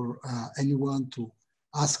for anyone to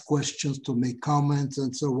ask questions, to make comments,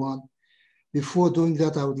 and so on. Before doing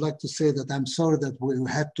that, I would like to say that I'm sorry that we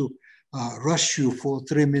had to rush you for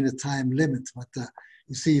a 3-minute time limit, but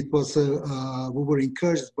you see, it was we were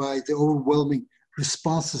encouraged by the overwhelming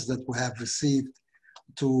responses that we have received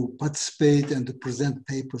to participate and to present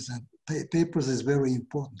papers, and papers is very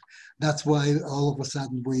important. That's why all of a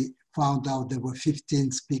sudden we found out there were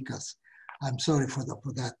 15 speakers. I'm sorry for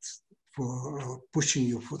that, for pushing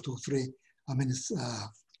you for 2-3 minutes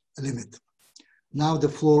limit. Now the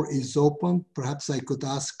floor is open. Perhaps I could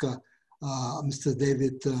ask Mr.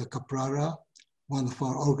 David Caprara, one of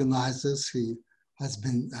our organizers. He has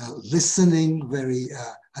been listening very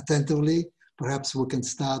attentively. Perhaps we can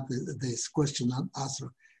start this question and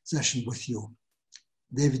answer session with you.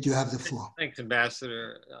 David, you have the floor. Thanks,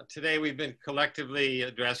 Ambassador. Today we've been collectively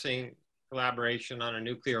addressing collaboration on a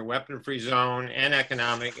nuclear weapon-free zone and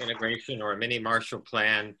economic integration, or a mini Marshall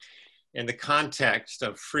Plan, in the context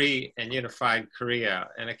of free and unified Korea.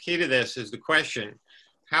 And a key to this is the question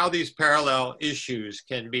how these parallel issues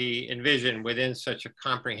can be envisioned within such a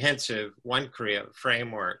comprehensive One Korea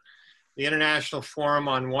framework. The International Forum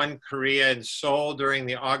on One Korea in Seoul during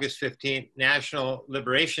the August 15th National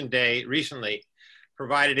Liberation Day recently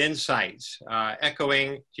provided insights,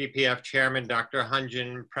 echoing GPF Chairman Dr.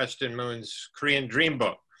 Hunjin Preston Moon's Korean Dream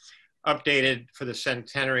Book, updated for the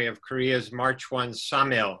centenary of Korea's March 1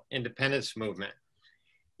 Samil independence movement.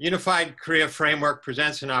 Unified Korea framework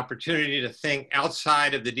presents an opportunity to think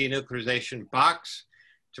outside of the denuclearization box,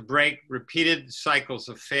 to break repeated cycles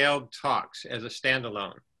of failed talks as a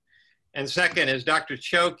standalone. And second, as Dr.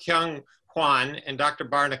 Cho Kyung-Hwan and Dr.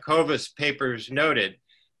 Barnakova's papers noted,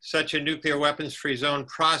 such a nuclear weapons-free zone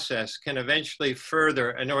process can eventually further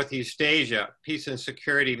a Northeast Asia peace and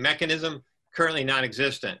security mechanism currently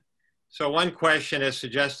non-existent. So one question, as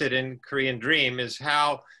suggested in Korean Dream, is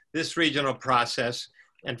how this regional process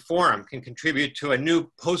and forum can contribute to a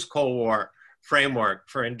new post-Cold War framework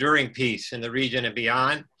for enduring peace in the region and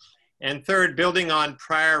beyond. And third, building on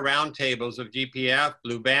prior roundtables of GPF,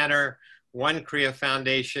 Blue Banner, One Korea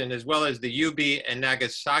Foundation, as well as the Yubi and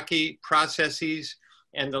Nagasaki processes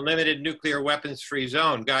and the limited nuclear weapons-free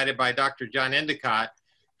zone guided by Dr. John Endicott,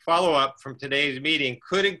 follow-up from today's meeting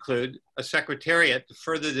could include a secretariat to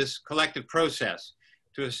further this collective process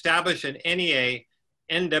to establish an NEA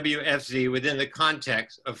NWFZ within the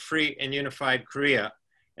context of free and unified Korea.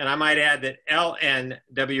 And I might add that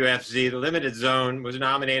LNWFZ, the limited zone, was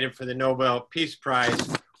nominated for the Nobel Peace Prize.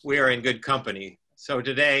 We are in good company. So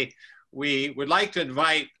today, we would like to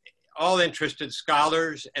invite all interested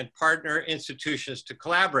scholars and partner institutions to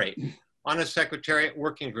collaborate on a secretariat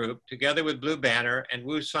working group together with Blue Banner and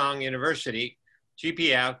Wusong University,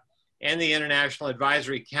 GPF, and the International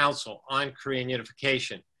Advisory Council on Korean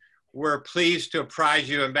Unification. We're pleased to apprise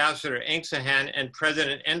you Ambassador Engsahan and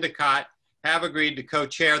President Endicott have agreed to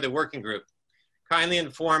co-chair the working group. Kindly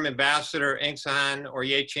inform Ambassador Engsahan or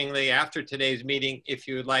Ye Qingli after today's meeting if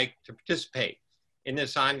you would like to participate in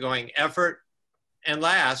this ongoing effort. And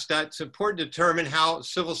last, it's important to determine how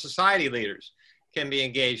civil society leaders can be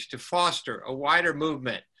engaged to foster a wider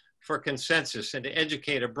movement for consensus and to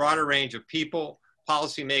educate a broader range of people,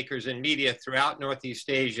 policymakers, and media throughout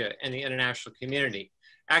Northeast Asia and the international community.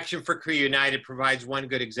 Action for Korea United provides one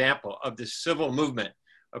good example of this civil movement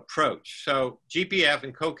approach. So GPF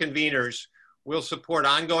and co-conveners will support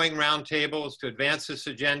ongoing roundtables to advance this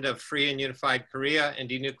agenda of free and unified Korea and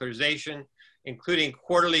denuclearization, including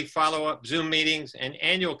quarterly follow-up Zoom meetings and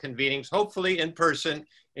annual convenings, hopefully in person,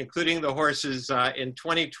 including the horses in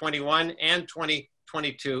 2021 and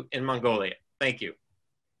 2022 in Mongolia. Thank you.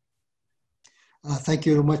 Thank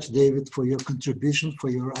you very much, David, for your contribution, for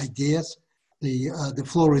your ideas. The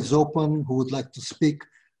floor is open. Who would like to speak,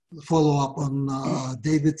 follow up on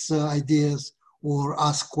David's ideas, or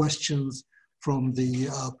ask questions from the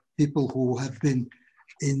people who have been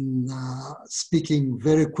speaking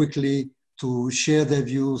very quickly to share their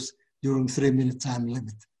views during 3-minute time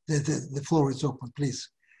limit. The floor is open, please.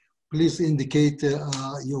 Please indicate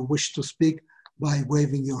your wish to speak by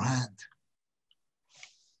waving your hand.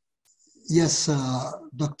 Yes,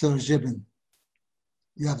 Dr. Jebin,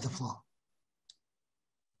 you have the floor.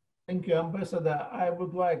 Thank you, Ambassador. I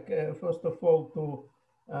would like, first of all,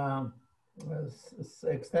 to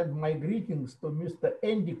extend my greetings to Mr.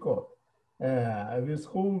 Endicott, with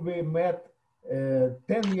whom we met 10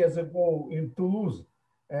 years ago in Toulouse,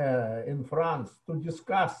 in France, to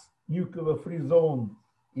discuss nuclear-free zone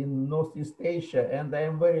in Northeast Asia. And I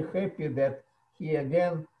am very happy that he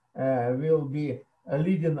again will be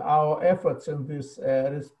leading our efforts in this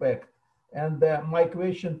respect. And my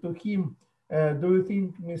question to him, do you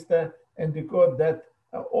think, Mr. Endicott, that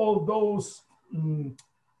all those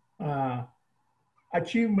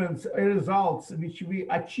achievements, results which we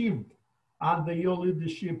achieved under your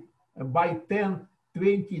leadership by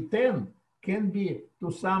 2010 can be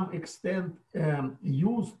to some extent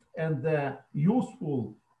used and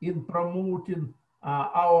useful in promoting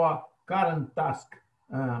our current task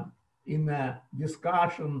in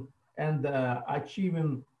discussion and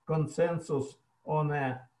achieving consensus on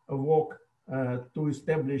a work to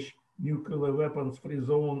establish nuclear weapons-free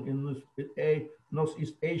zone in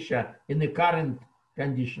Northeast Asia in the current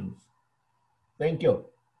conditions. Thank you.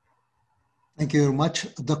 Thank you very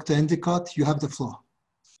much. Dr. Endicott, you have the floor.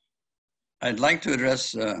 I'd like to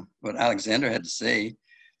address what Alexander had to say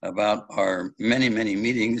about our many, many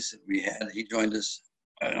meetings we had. He joined us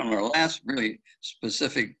on our last really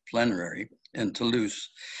specific plenary in Toulouse,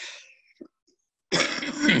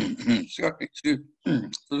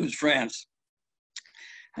 Toulouse, France,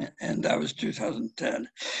 and that was 2010.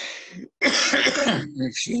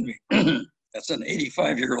 Excuse me. That's an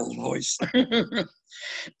 85-year-old voice.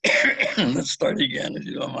 Let's start again, if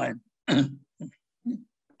you don't mind.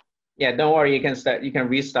 Yeah, don't worry. You can start. You can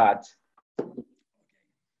restart.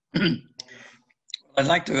 I'd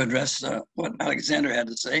like to address what Alexander had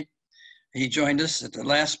to say. He joined us at the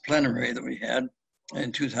last plenary that we had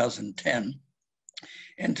in 2010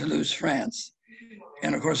 in Toulouse, France.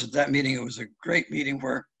 And of course, at that meeting, it was a great meeting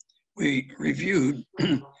where we reviewed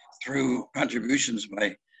through contributions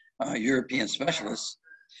by European specialists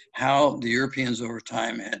how the Europeans over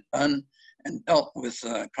time had done and dealt with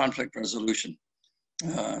conflict resolution.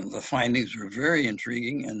 The findings were very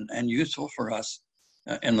intriguing and useful for us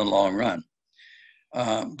in the long run.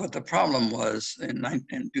 But the problem was in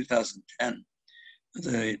 2010,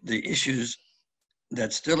 the issues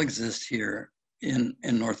that still exist here in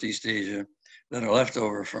Northeast Asia that are left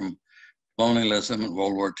over from colonialism and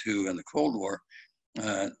World War II and the Cold War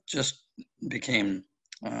just became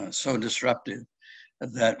so disruptive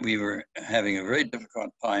that we were having a very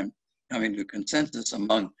difficult time coming to consensus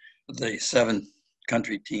among the 7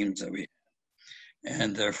 country teams that we had.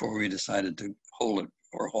 And therefore we decided to hold it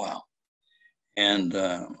for a while. And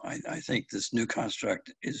I think this new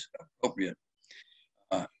construct is appropriate.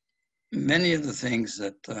 Many of the things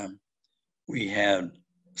that we had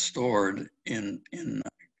stored in the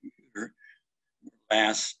computer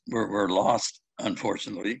were lost,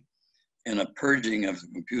 unfortunately, in a purging of the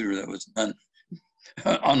computer that was done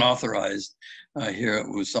unauthorized here at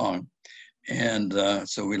Wusong. And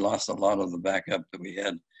so we lost a lot of the backup that we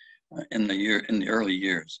had in the early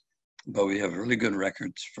years. But we have really good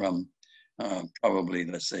records from probably,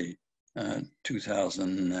 let's say,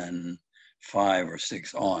 2005 or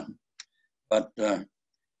 6 on. But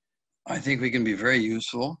I think we can be very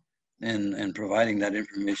useful in providing that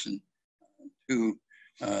information to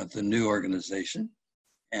the new organization.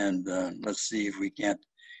 And let's see if we can't get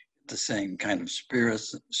the same kind of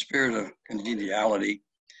spirit of congeniality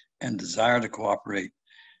and desire to cooperate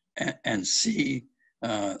and see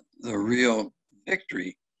the real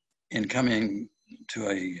victory in coming to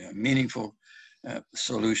a meaningful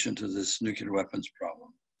solution to this nuclear weapons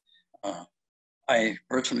problem. I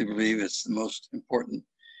personally believe it's the most important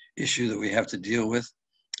issue that we have to deal with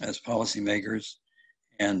as policymakers.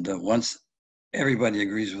 And once everybody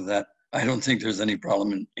agrees with that, I don't think there's any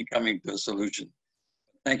problem in coming to a solution.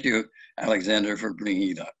 Thank you, Alexander, for bringing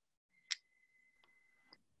it up.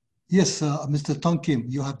 Yes, Mr. Tong Kim,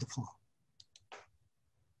 you have the floor.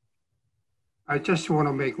 I just want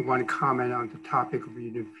to make one comment on the topic of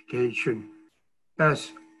unification.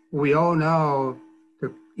 As we all know,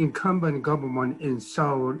 the incumbent government in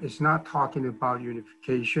Seoul is not talking about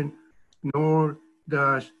unification, nor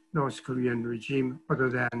does North Korean regime, other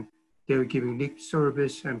than they're giving lip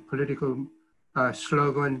service and political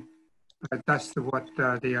slogan. That's what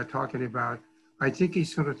they are talking about. I think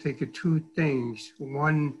it's going to take 2 things.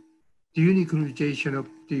 One, the denuclearization of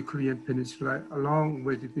the Korean Peninsula, along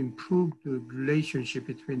with the improved relationship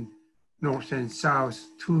between North and South,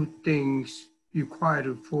 2 things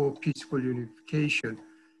required for peaceful unification.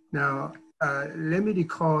 Now, let me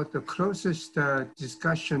recall the closest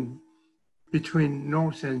discussion between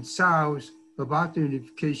North and South about the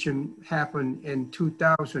unification happened in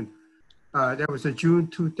 2000. That was June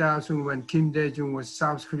 2000 when Kim Dae-jung was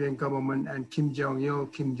South Korean government and Kim Jong-il,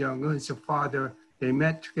 Kim Jong-un's father, they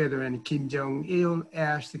met together and Kim Jong-il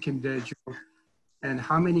asked Kim Dae-jung and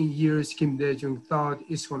how many years Kim Dae-jung thought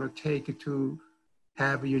it's going to take to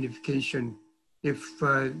have a unification if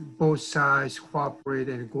both sides cooperate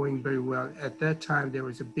and going very well. At that time, there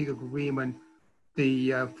was a big agreement.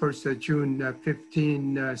 The first June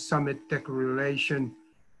 15 summit declaration,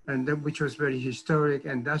 and which was very historic,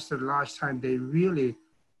 and that's the last time they really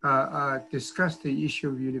discussed the issue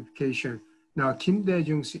of unification. Now, Kim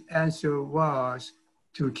Dae-jung's answer was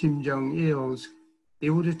to Kim Jong-il's, it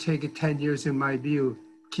would take 10 years in my view.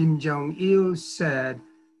 Kim Jong-il said,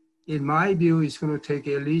 in my view, it's going to take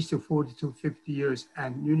at least 40 to 50 years,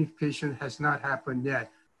 and unification has not happened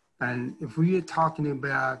yet. And if we are talking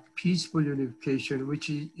about peaceful unification, which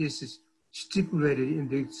is stipulated in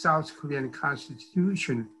the South Korean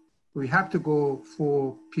Constitution, we have to go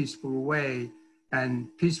for peaceful way, and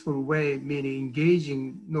peaceful way meaning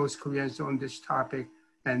engaging North Koreans on this topic,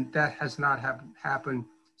 and that has not happened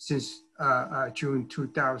since June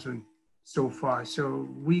 2000 so far. So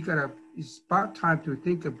it's about time to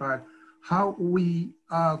think about how we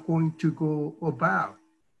are going to go about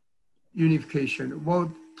unification? What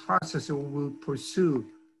process will pursue?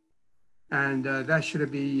 And that should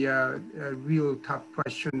be a real tough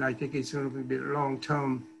question. I think it's going to be a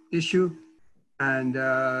long-term issue. And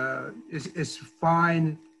it's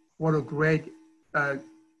fine. What a great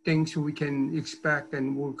things we can expect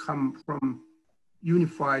and will come from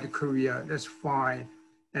unified Korea. That's fine.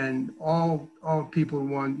 And all people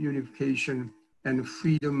want unification and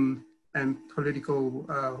freedom and political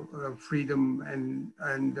freedom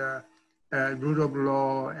and rule of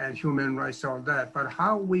law and human rights, all that. But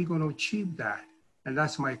how are we going to achieve that? And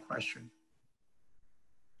that's my question.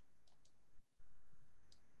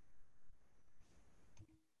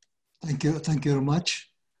 Thank you very much.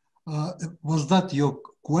 Was that your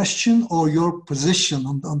question or your position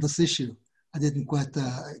on this issue? I didn't quite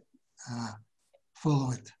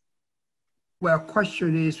follow it. Well,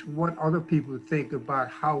 question is what other people think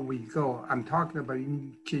about how we go. I'm talking about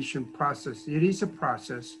unification process. It is a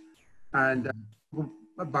process, and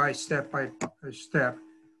by step,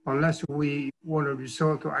 unless we want to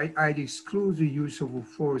resort to, I'd exclude the use of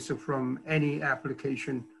force from any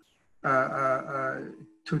application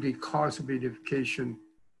to the cause of unification.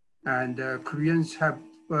 And Koreans have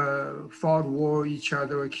fought war each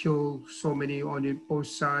other, killed so many on both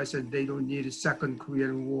sides, and they don't need a second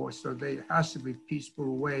Korean War. So there has to be a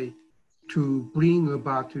peaceful way to bring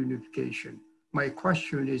about unification. My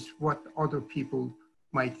question is what other people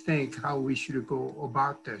might think, how we should go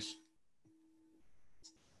about this.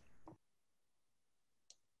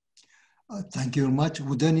 Thank you very much.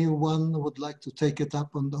 Would anyone would like to take it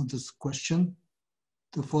up on this question?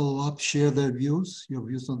 To follow up, share their views, your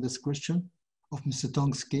views on this question of Mr.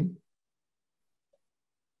 Tong's Kim.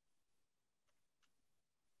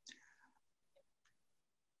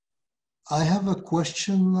 I have a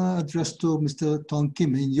question addressed to Mr. Tong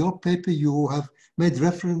Kim. In your paper, you have made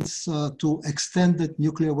reference to extended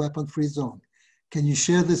nuclear weapon-free zone. Can you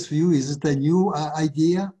share this view? Is it a new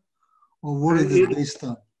idea, or what is it based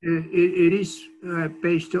on? It is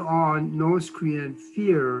based on North Korean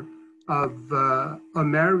fear of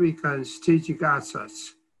American strategic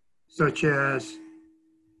assets, such as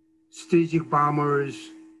strategic bombers,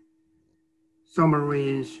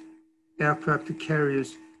 submarines, aircraft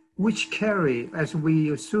carriers, which carry, as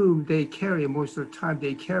we assume they carry most of the time,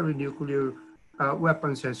 they carry nuclear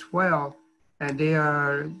weapons as well. And they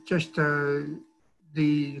are just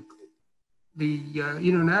the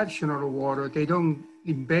international water. They don't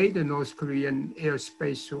invade the North Korean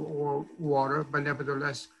airspace or water, but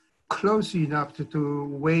nevertheless, close enough to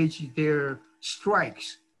wage their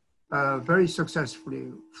strikes very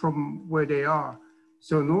successfully from where they are.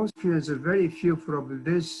 So North Koreans are very fearful of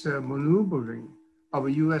this maneuvering of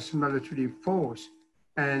a U.S. military force.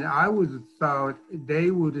 And I would have thought they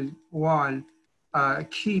would want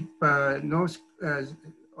keep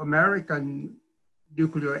American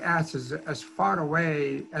nuclear assets as far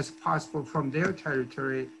away as possible from their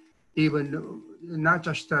territory, even not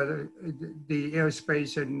just the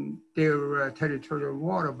airspace and their territorial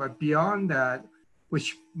water, but beyond that,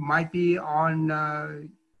 which might be on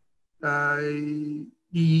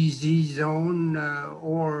EEZ zone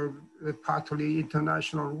or partly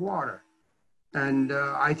international water. And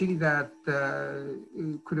I think that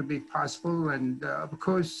could be possible. And of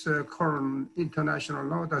course, current international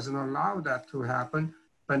law doesn't allow that to happen.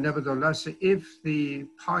 But nevertheless, if the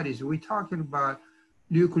parties, we're talking about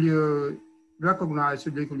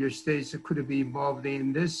recognized nuclear states that could be involved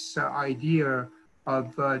in this idea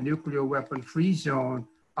of nuclear weapon-free zone,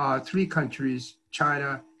 three countries,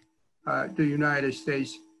 China, the United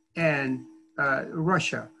States, and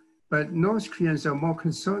Russia. But North Koreans are more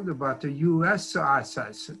concerned about the US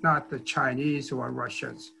assets, not the Chinese or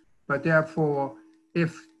Russians. But therefore,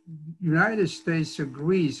 if United States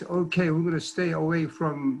agrees, okay, we're going to stay away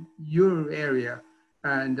from your area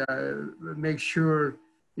and make sure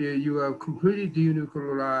you are completely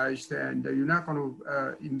denuclearized and you're not going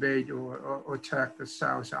to invade or attack the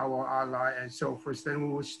South, our ally, and so forth, then we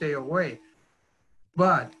will stay away.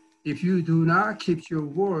 But if you do not keep your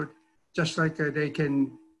word, just like they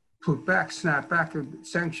can snap back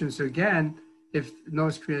sanctions again, if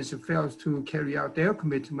North Korea fails to carry out their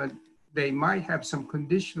commitment, they might have some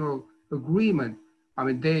conditional agreement. I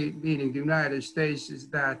mean, they, meaning the United States, is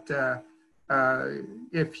that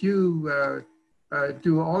if you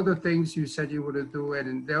do all the things you said you would do,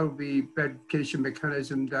 and there will be verification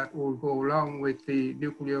mechanism that will go along with the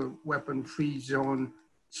nuclear weapon-free zone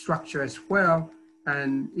structure as well,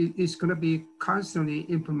 and it's going to be constantly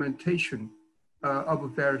implementation of a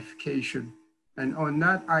verification. And on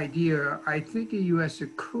that idea, I think the US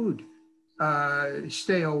could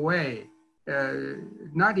stay away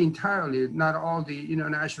not entirely, not all the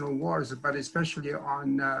international wars, but especially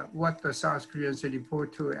on what the South Koreans refer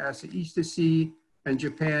to as the East Sea and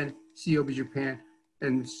Japan, Sea of Japan,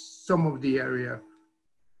 and some of the area.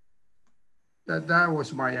 That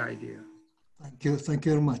was my idea. Thank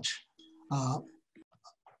you very much.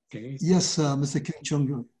 Okay. Yes, Mr. Kim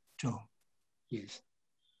Jong-jo. Yes.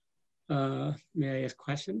 May I ask a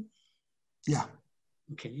question? Yeah.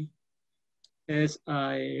 Okay. As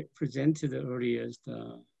I presented earlier,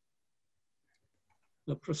 the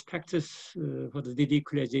prospectus for the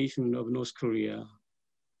denuclearization of North Korea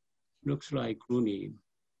looks like gloomy.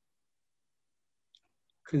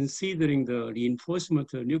 Considering the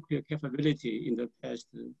reinforcement of nuclear capability in the past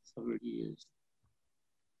several years,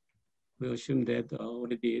 we assume that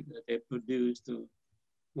already they produced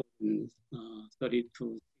more than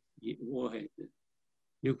 32 warheads,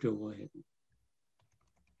 nuclear warheads.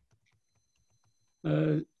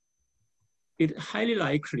 It's highly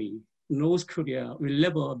likely North Korea will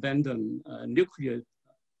never abandon nuclear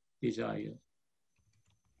desire.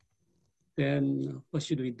 Then what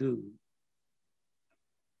should we do?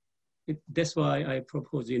 That's why I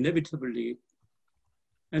propose inevitably,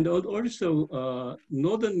 and also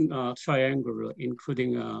Northern Triangle,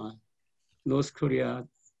 including North Korea,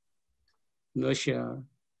 Russia,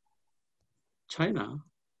 China,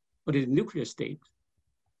 but it's a nuclear state.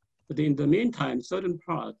 But in the meantime, certain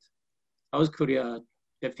parts, South Korea,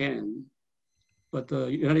 Japan, but the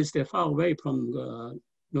United States far away from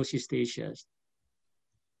Northeast Asia.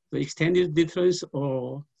 The extended deterrence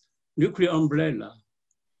or nuclear umbrella,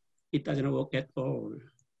 it doesn't work at all,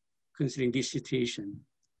 considering this situation.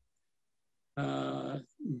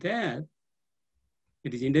 That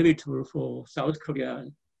it is inevitable for South Korea,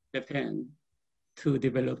 Japan to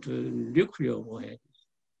develop the nuclear warhead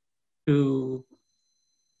to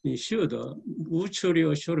ensure the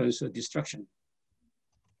mutual assurance of destruction.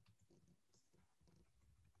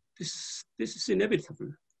 This is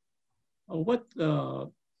inevitable. What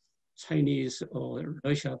Chinese or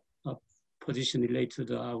Russia position related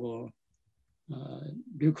to our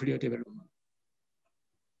nuclear development?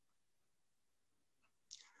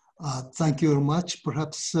 Thank you very much.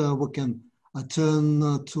 Perhaps we can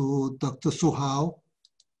turn to Dr. Suhao,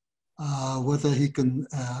 whether he can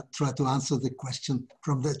try to answer the question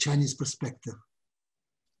from the Chinese perspective.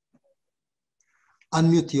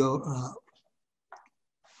 Unmute your,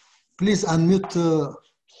 please unmute.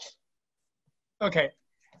 Okay.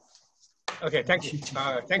 Okay, thank you.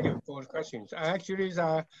 Thank you for the questions. Actually,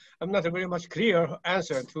 I'm not a very much clear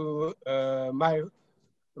answer to my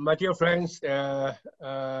dear friends,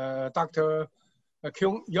 Dr.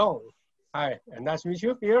 Kyung Yong. Hi, and nice to meet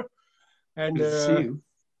you here. And good to see you.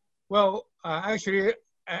 Well, actually,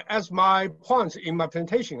 as my points in my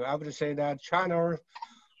presentation, I would say that China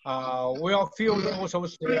will feel also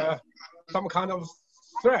some kind of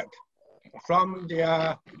threat from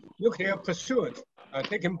the nuclear pursuit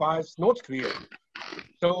taken by North Korea.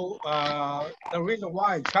 So the reason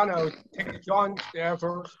why China take joint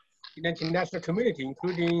efforts in the international community,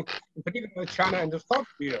 including in particular China and South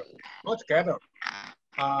Korea, all together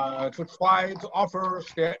to try to offer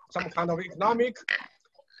some kind of economic,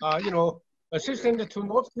 assistance to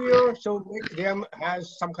North Korea, so make them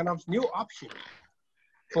has some kind of new option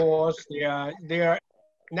for their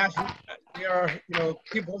national,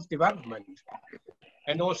 people's development,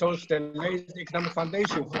 and also the latest economic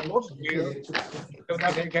foundation for North Korea, so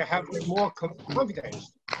that they can have more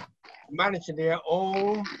confidence manage their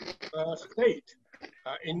own state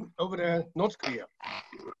over the North Korea.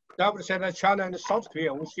 So I would say that China and South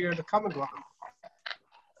Korea will share the common ground,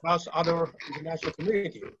 plus other international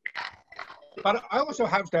community. But I also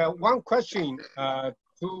have one question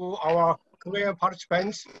to our Korean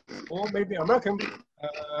participants, or maybe American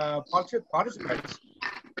participants.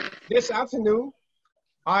 This afternoon,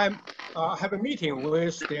 I have a meeting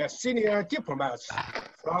with the senior diplomats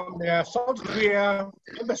from the South Korea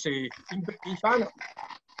embassy in China,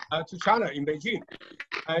 to China in Beijing.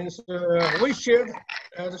 And we shared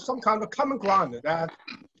some kind of common ground that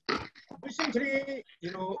recently,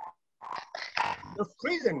 the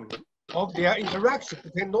freezing of their interaction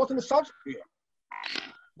between North and South Korea,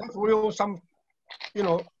 that will some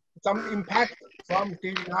impact from the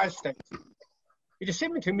United States. It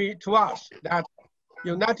seemed to us that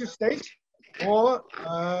United States or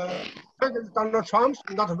President Donald Trump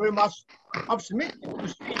not very much optimistic to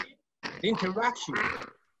see the interaction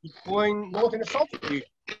between North and South Korea.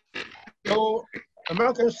 So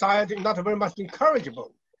American side is not very much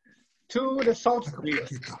encourageable to the South Korea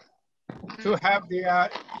to have their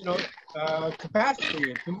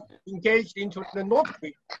capacity to engage into the North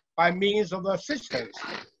Korea by means of assistance.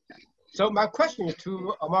 So my question is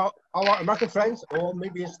to our American friends, or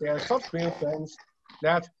maybe it's their South Korean friends,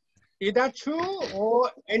 that is that true,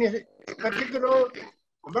 or any particular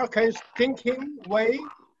Americans thinking way,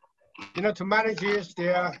 to manage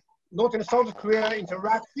their North and South Korea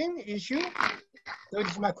interaction issue? So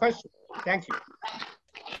this is my question. Thank you.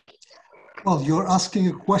 Well, you're asking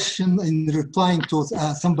a question in replying to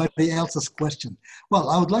somebody else's question. Well,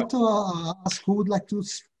 I would like to ask who would like to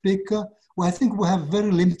speak. Well, I think we have very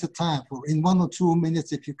limited time for in 1 or 2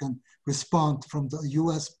 minutes if you can respond from the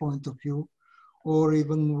US point of view, or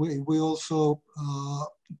even we also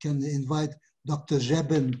can invite Dr.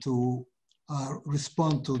 Jeben to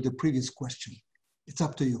respond to the previous question. It's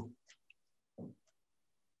up to you.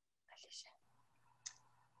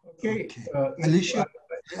 Okay. Alicia,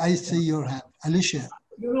 I see your hand. Alicia.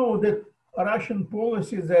 You know that Russian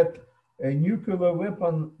policy that nuclear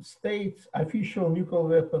weapon states, official nuclear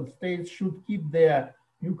weapon states should keep their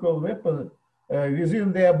nuclear weapon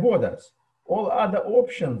within their borders. All other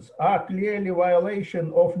options are clearly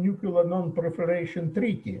violation of nuclear non-proliferation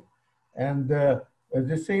treaty. And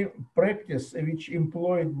the same practice which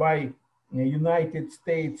employed by the United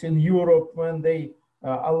States in Europe when they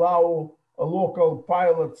allow local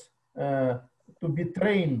pilots to be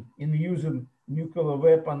trained in using nuclear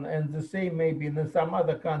weapon, and the same maybe in some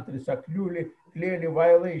other countries are clearly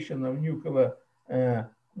violation of nuclear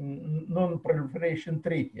non-proliferation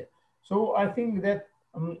treaty. So I think that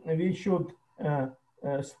we should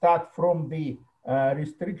start from the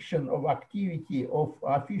restriction of activity of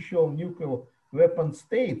official nuclear weapon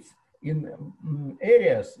states in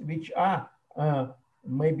areas which are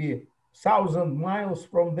maybe 1,000 miles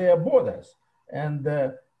from their borders. And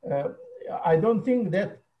I don't think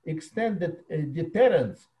that extended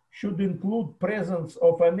deterrence should include presence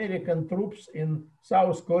of American troops in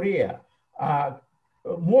South Korea.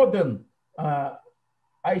 Modern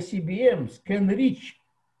ICBMs can reach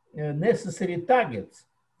necessary targets,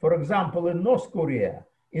 for example, in North Korea,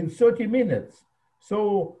 in 30 minutes.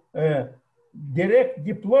 So direct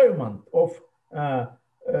deployment of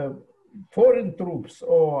foreign troops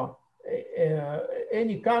or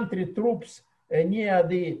any country troops near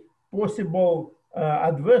the possible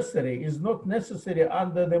adversary is not necessary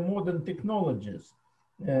under the modern technologies.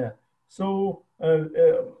 So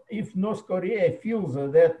if North Korea feels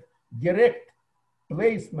that direct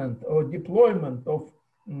placement or deployment of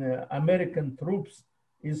American troops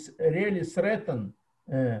is really threaten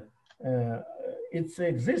its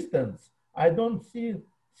existence, I don't think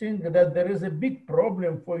that there is a big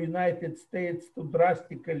problem for United States to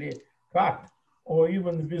drastically cut or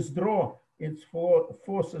even withdraw its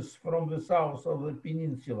forces from the south of the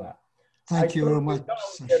peninsula. Thank you very much.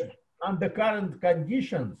 Under current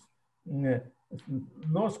conditions,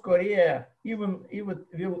 North Korea, even if it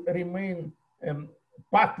will remain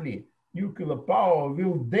partly nuclear power,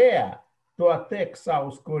 will dare to attack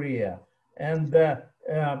South Korea. And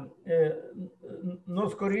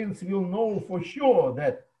North Koreans will know for sure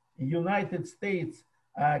that the United States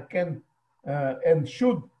can and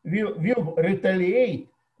will retaliate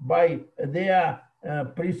by their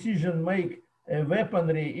precision-make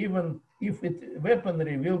weaponry, even if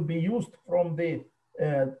weaponry will be used from the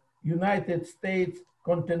United States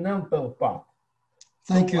continental part.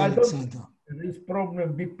 Thank you, I Alexander. This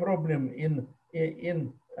big problem in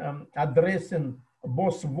addressing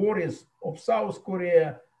both worries of South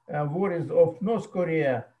Korea, worries of North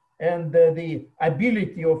Korea, and the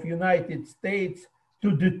ability of United States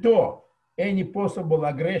to deter any possible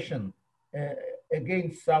aggression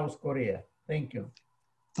against South Korea. Thank you.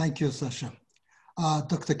 Thank you, Sasha.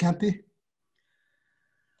 Dr. Campi?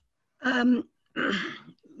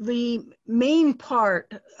 The main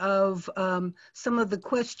part of some of the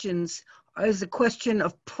questions is a question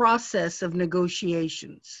of process of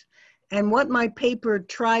negotiations. And what my paper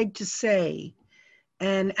tried to say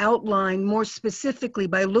and outline more specifically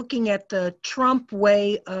by looking at the Trump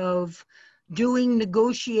way of doing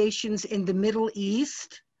negotiations in the Middle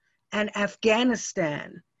East and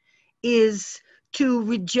Afghanistan is to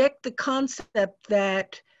reject the concept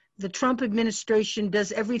that the Trump administration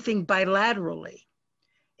does everything bilaterally.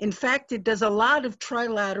 In fact, it does a lot of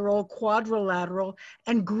trilateral, quadrilateral,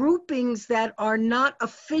 and groupings that are not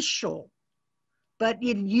official, but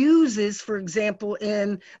it uses, for example,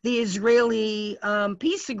 in the Israeli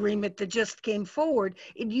peace agreement that just came forward,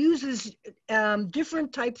 it uses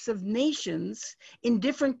different types of nations in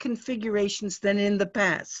different configurations than in the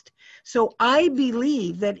past. So I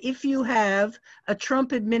believe that if you have a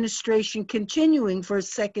Trump administration continuing for a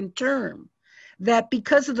second term, that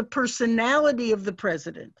because of the personality of the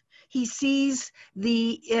president, he sees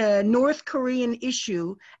the North Korean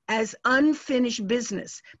issue as unfinished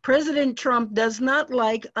business. President Trump does not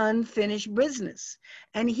like unfinished business,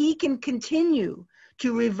 and he can continue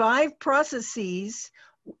to revive processes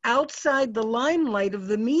outside the limelight of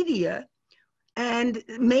the media and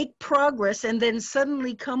make progress, and then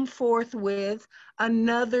suddenly come forth with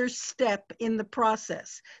another step in the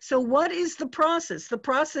process. So what is the process? The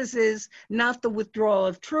process is not the withdrawal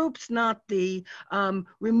of troops, not the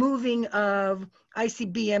removing of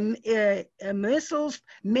ICBM missiles,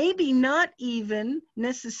 maybe not even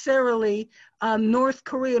necessarily North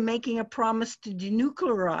Korea making a promise to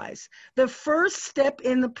denuclearize. The first step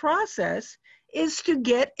in the process is to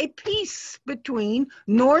get a peace between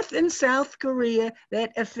North and South Korea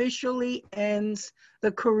that officially ends the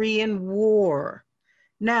Korean War.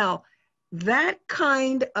 Now, that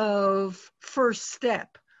kind of first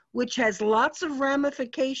step, which has lots of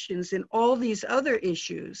ramifications in all these other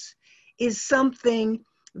issues, is something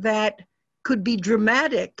that could be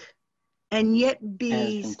dramatic and yet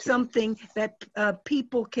be something that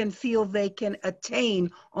people can feel they can attain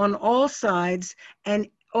on all sides, and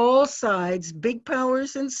all sides, big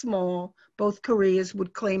powers and small, both Koreas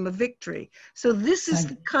would claim a victory. So this is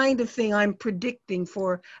the kind of thing I'm predicting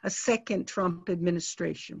for a second Trump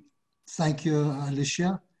administration. Thank you,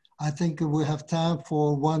 Alicia. I think we have time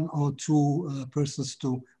for one or two persons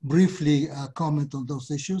to briefly comment on those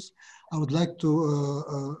issues. I would like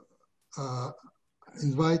to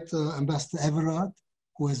invite Ambassador Everard,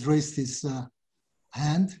 who has raised his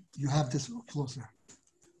hand. You have this floor, sir.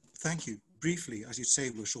 Thank you. Briefly, as you say,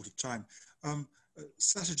 we're short of time.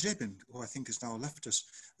 Sasha Jebin, who I think has now left us,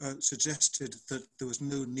 suggested that there was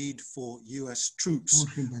no need for US troops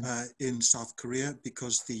in South Korea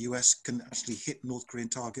because the US can actually hit North Korean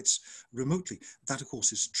targets remotely. That, of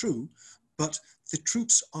course, is true, but the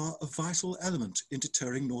troops are a vital element in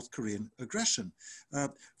deterring North Korean aggression.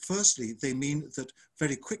 Firstly, they mean that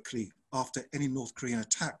very quickly after any North Korean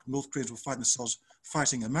attack, North Koreans will find themselves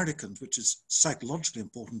fighting Americans, which is psychologically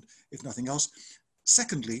important, if nothing else.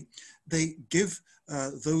 Secondly, they give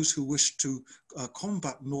those who wish to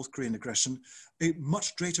combat North Korean aggression a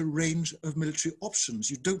much greater range of military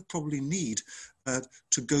options. You don't probably need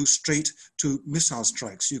to go straight to missile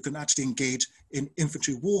strikes. You can actually engage in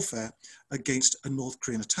infantry warfare against a North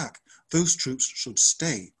Korean attack. Those troops should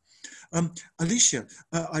stay. Alicia,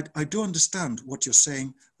 I do understand what you're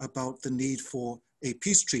saying about the need for a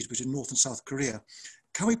peace treaty between North and South Korea.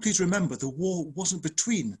 Can we please remember the war wasn't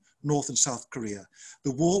between North and South Korea.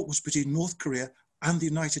 The war was between North Korea and the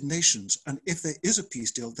United Nations. And if there is a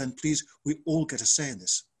peace deal, then please, we all get a say in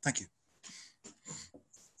this. Thank you.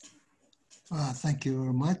 Thank you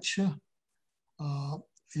very much.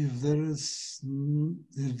 If there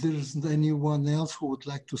isn't anyone else who would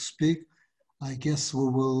like to speak, I guess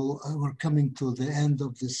we're coming to the end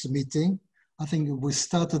of this meeting. I think we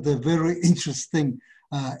started a very interesting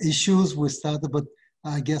issues. But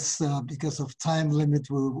I guess because of time limit,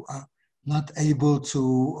 we are not able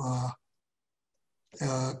to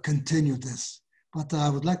continue this. But I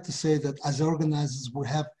would like to say that as organizers, we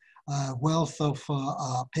have a wealth of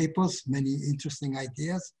papers, many interesting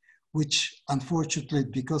ideas, which unfortunately,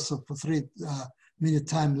 because of the 3-minute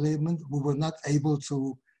time limit, we were not able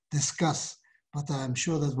to discuss. But I'm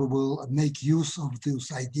sure that we will make use of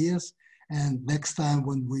those ideas. And next time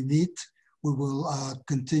when we meet, we will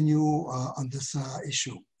continue on this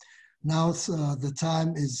issue. Now the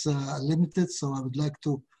time is limited, so I would like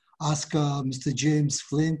to ask Mr. James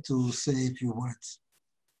Flynn to say a few words.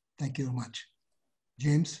 Thank you very much.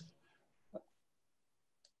 James?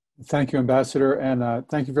 Thank you, Ambassador, and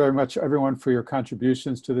thank you very much, everyone, for your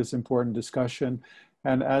contributions to this important discussion.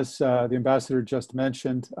 And as the Ambassador just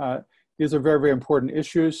mentioned, these are very, very important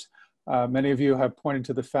issues. Many of you have pointed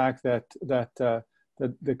to the fact that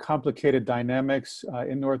the complicated dynamics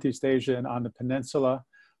in Northeast Asia and on the Peninsula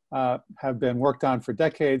have been worked on for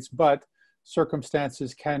decades, but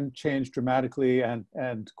circumstances can change dramatically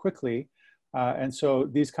and quickly. And so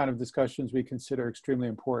these kind of discussions we consider extremely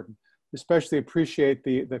important. Especially appreciate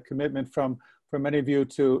the commitment from many of you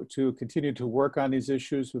to continue to work on these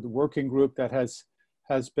issues with the working group that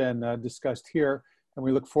has been discussed here. And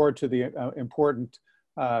we look forward to the important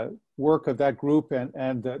work of that group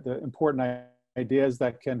and the important ideas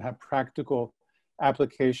that can have practical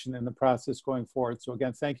application in the process going forward. So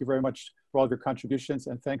again, thank you very much for all of your contributions,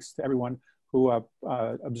 and thanks to everyone who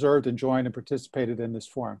observed and joined and participated in this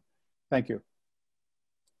forum. Thank you.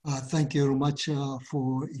 Thank you very much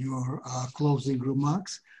for your closing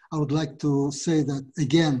remarks. I would like to say that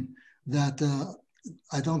again, that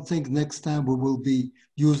I don't think next time we will be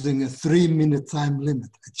using a 3-minute time limit.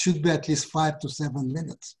 It should be at least 5 to 7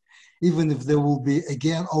 minutes. even if there will be,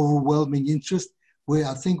 again, overwhelming interest,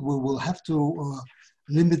 I think we will have to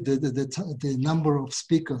limit the number of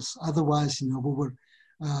speakers. Otherwise, we were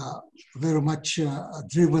very much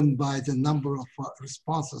driven by the number of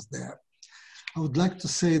responses there. I would like to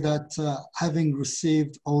say that having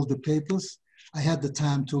received all the papers, I had the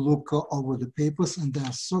time to look over the papers, and there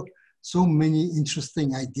are so many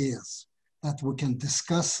interesting ideas that we can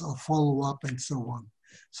discuss or follow up and so on.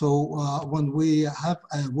 So when we have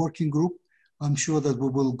a working group, I'm sure that we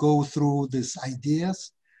will go through these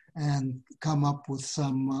ideas and come up with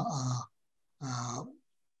some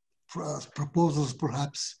proposals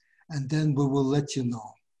perhaps, and then we will let you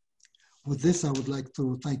know. With this, I would like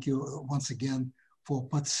to thank you once again for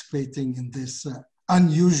participating in this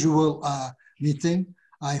unusual meeting.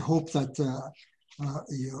 I hope that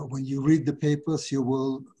when you read the papers, you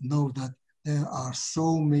will know that there are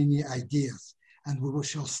so many ideas, and we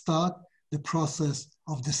shall start the process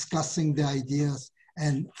of discussing the ideas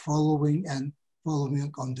and following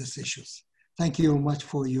on these issues. Thank you very much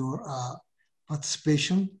for your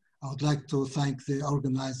participation. I would like to thank the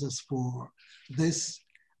organizers for this,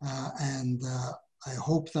 and I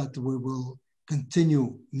hope that we will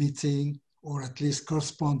continue meeting or at least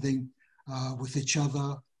corresponding with each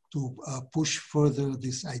other to push further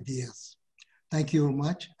these ideas. Thank you very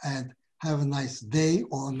much, and have a nice day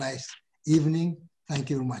or a nice evening.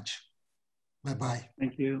 Thank you very much. Bye-bye.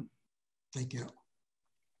 Thank you. Thank you.